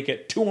cheaper, to make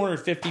it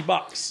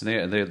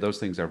 $250. And those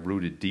things are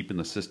rooted deep in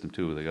the system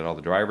too. They got all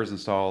the drivers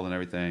installed and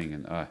everything,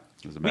 and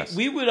it was a mess.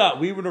 We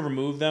would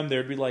remove them.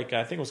 There'd be like,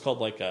 I think it was called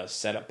like a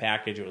setup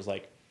package. It was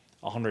like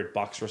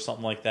 $100 or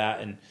something like that,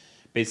 and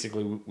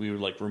basically we would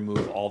like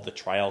remove all the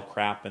trial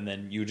crap, and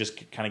then you would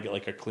just kind of get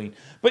like a clean.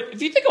 But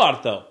if you think about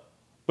it though,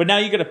 but now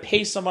you got to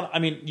pay someone. I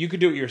mean, you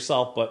could do it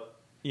yourself, but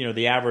you know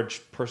the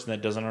average person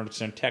that doesn't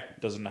understand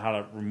tech doesn't know how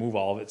to remove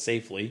all of it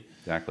safely.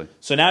 Exactly.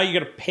 So now you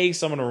got to pay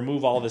someone to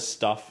remove all this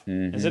stuff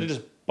instead of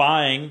just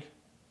buying,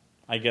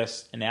 I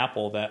guess, an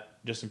Apple that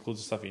just includes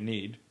the stuff you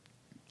need.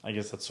 I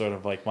guess that's sort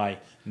of like my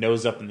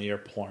nose up in the air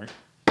point.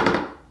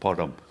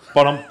 Bottom.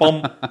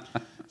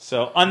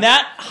 So on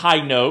that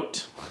high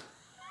note,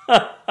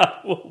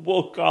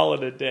 we'll call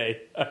it a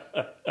day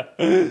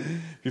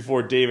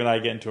before Dave and I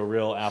get into a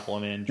real Apple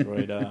and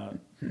Android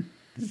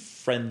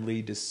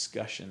friendly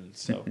discussion.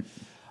 So,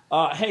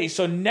 hey,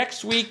 so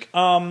next week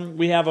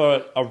we have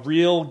a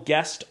real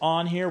guest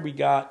on here. We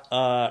got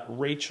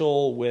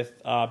Rachel with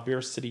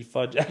Beer City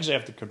Fudge. Actually, I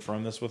have to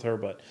confirm this with her,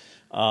 but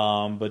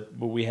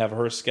we have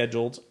her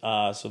scheduled.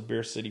 So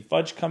Beer City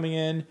Fudge coming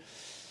in.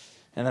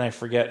 And then I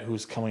forget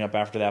who's coming up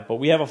after that. But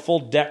we have a full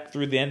deck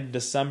through the end of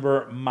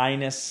December,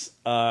 minus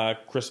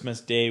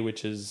Christmas Day,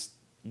 which is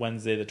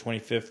Wednesday the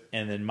 25th,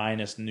 and then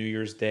minus New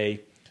Year's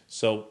Day.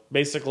 So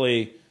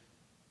basically,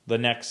 the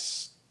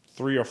next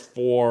 3 or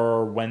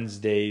 4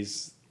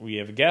 Wednesdays, we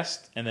have a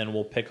guest, and then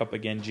we'll pick up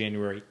again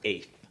January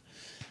 8th.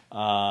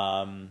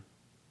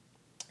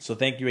 So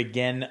thank you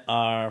again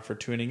for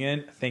tuning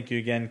in. Thank you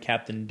again,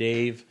 Captain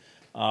Dave,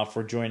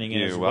 for joining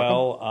in as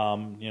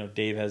well. You know,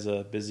 Dave has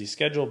a busy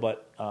schedule,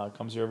 but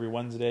comes here every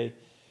Wednesday,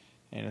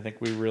 and I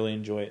think we really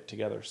enjoy it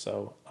together.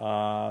 So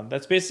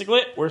that's basically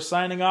it. We're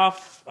signing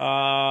off.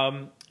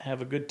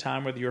 Have a good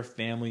time with your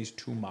families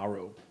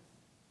tomorrow.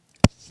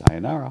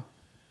 Sayonara.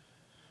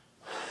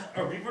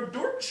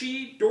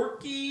 Arrivederci,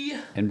 dorky.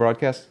 In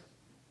broadcast?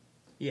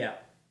 Yeah.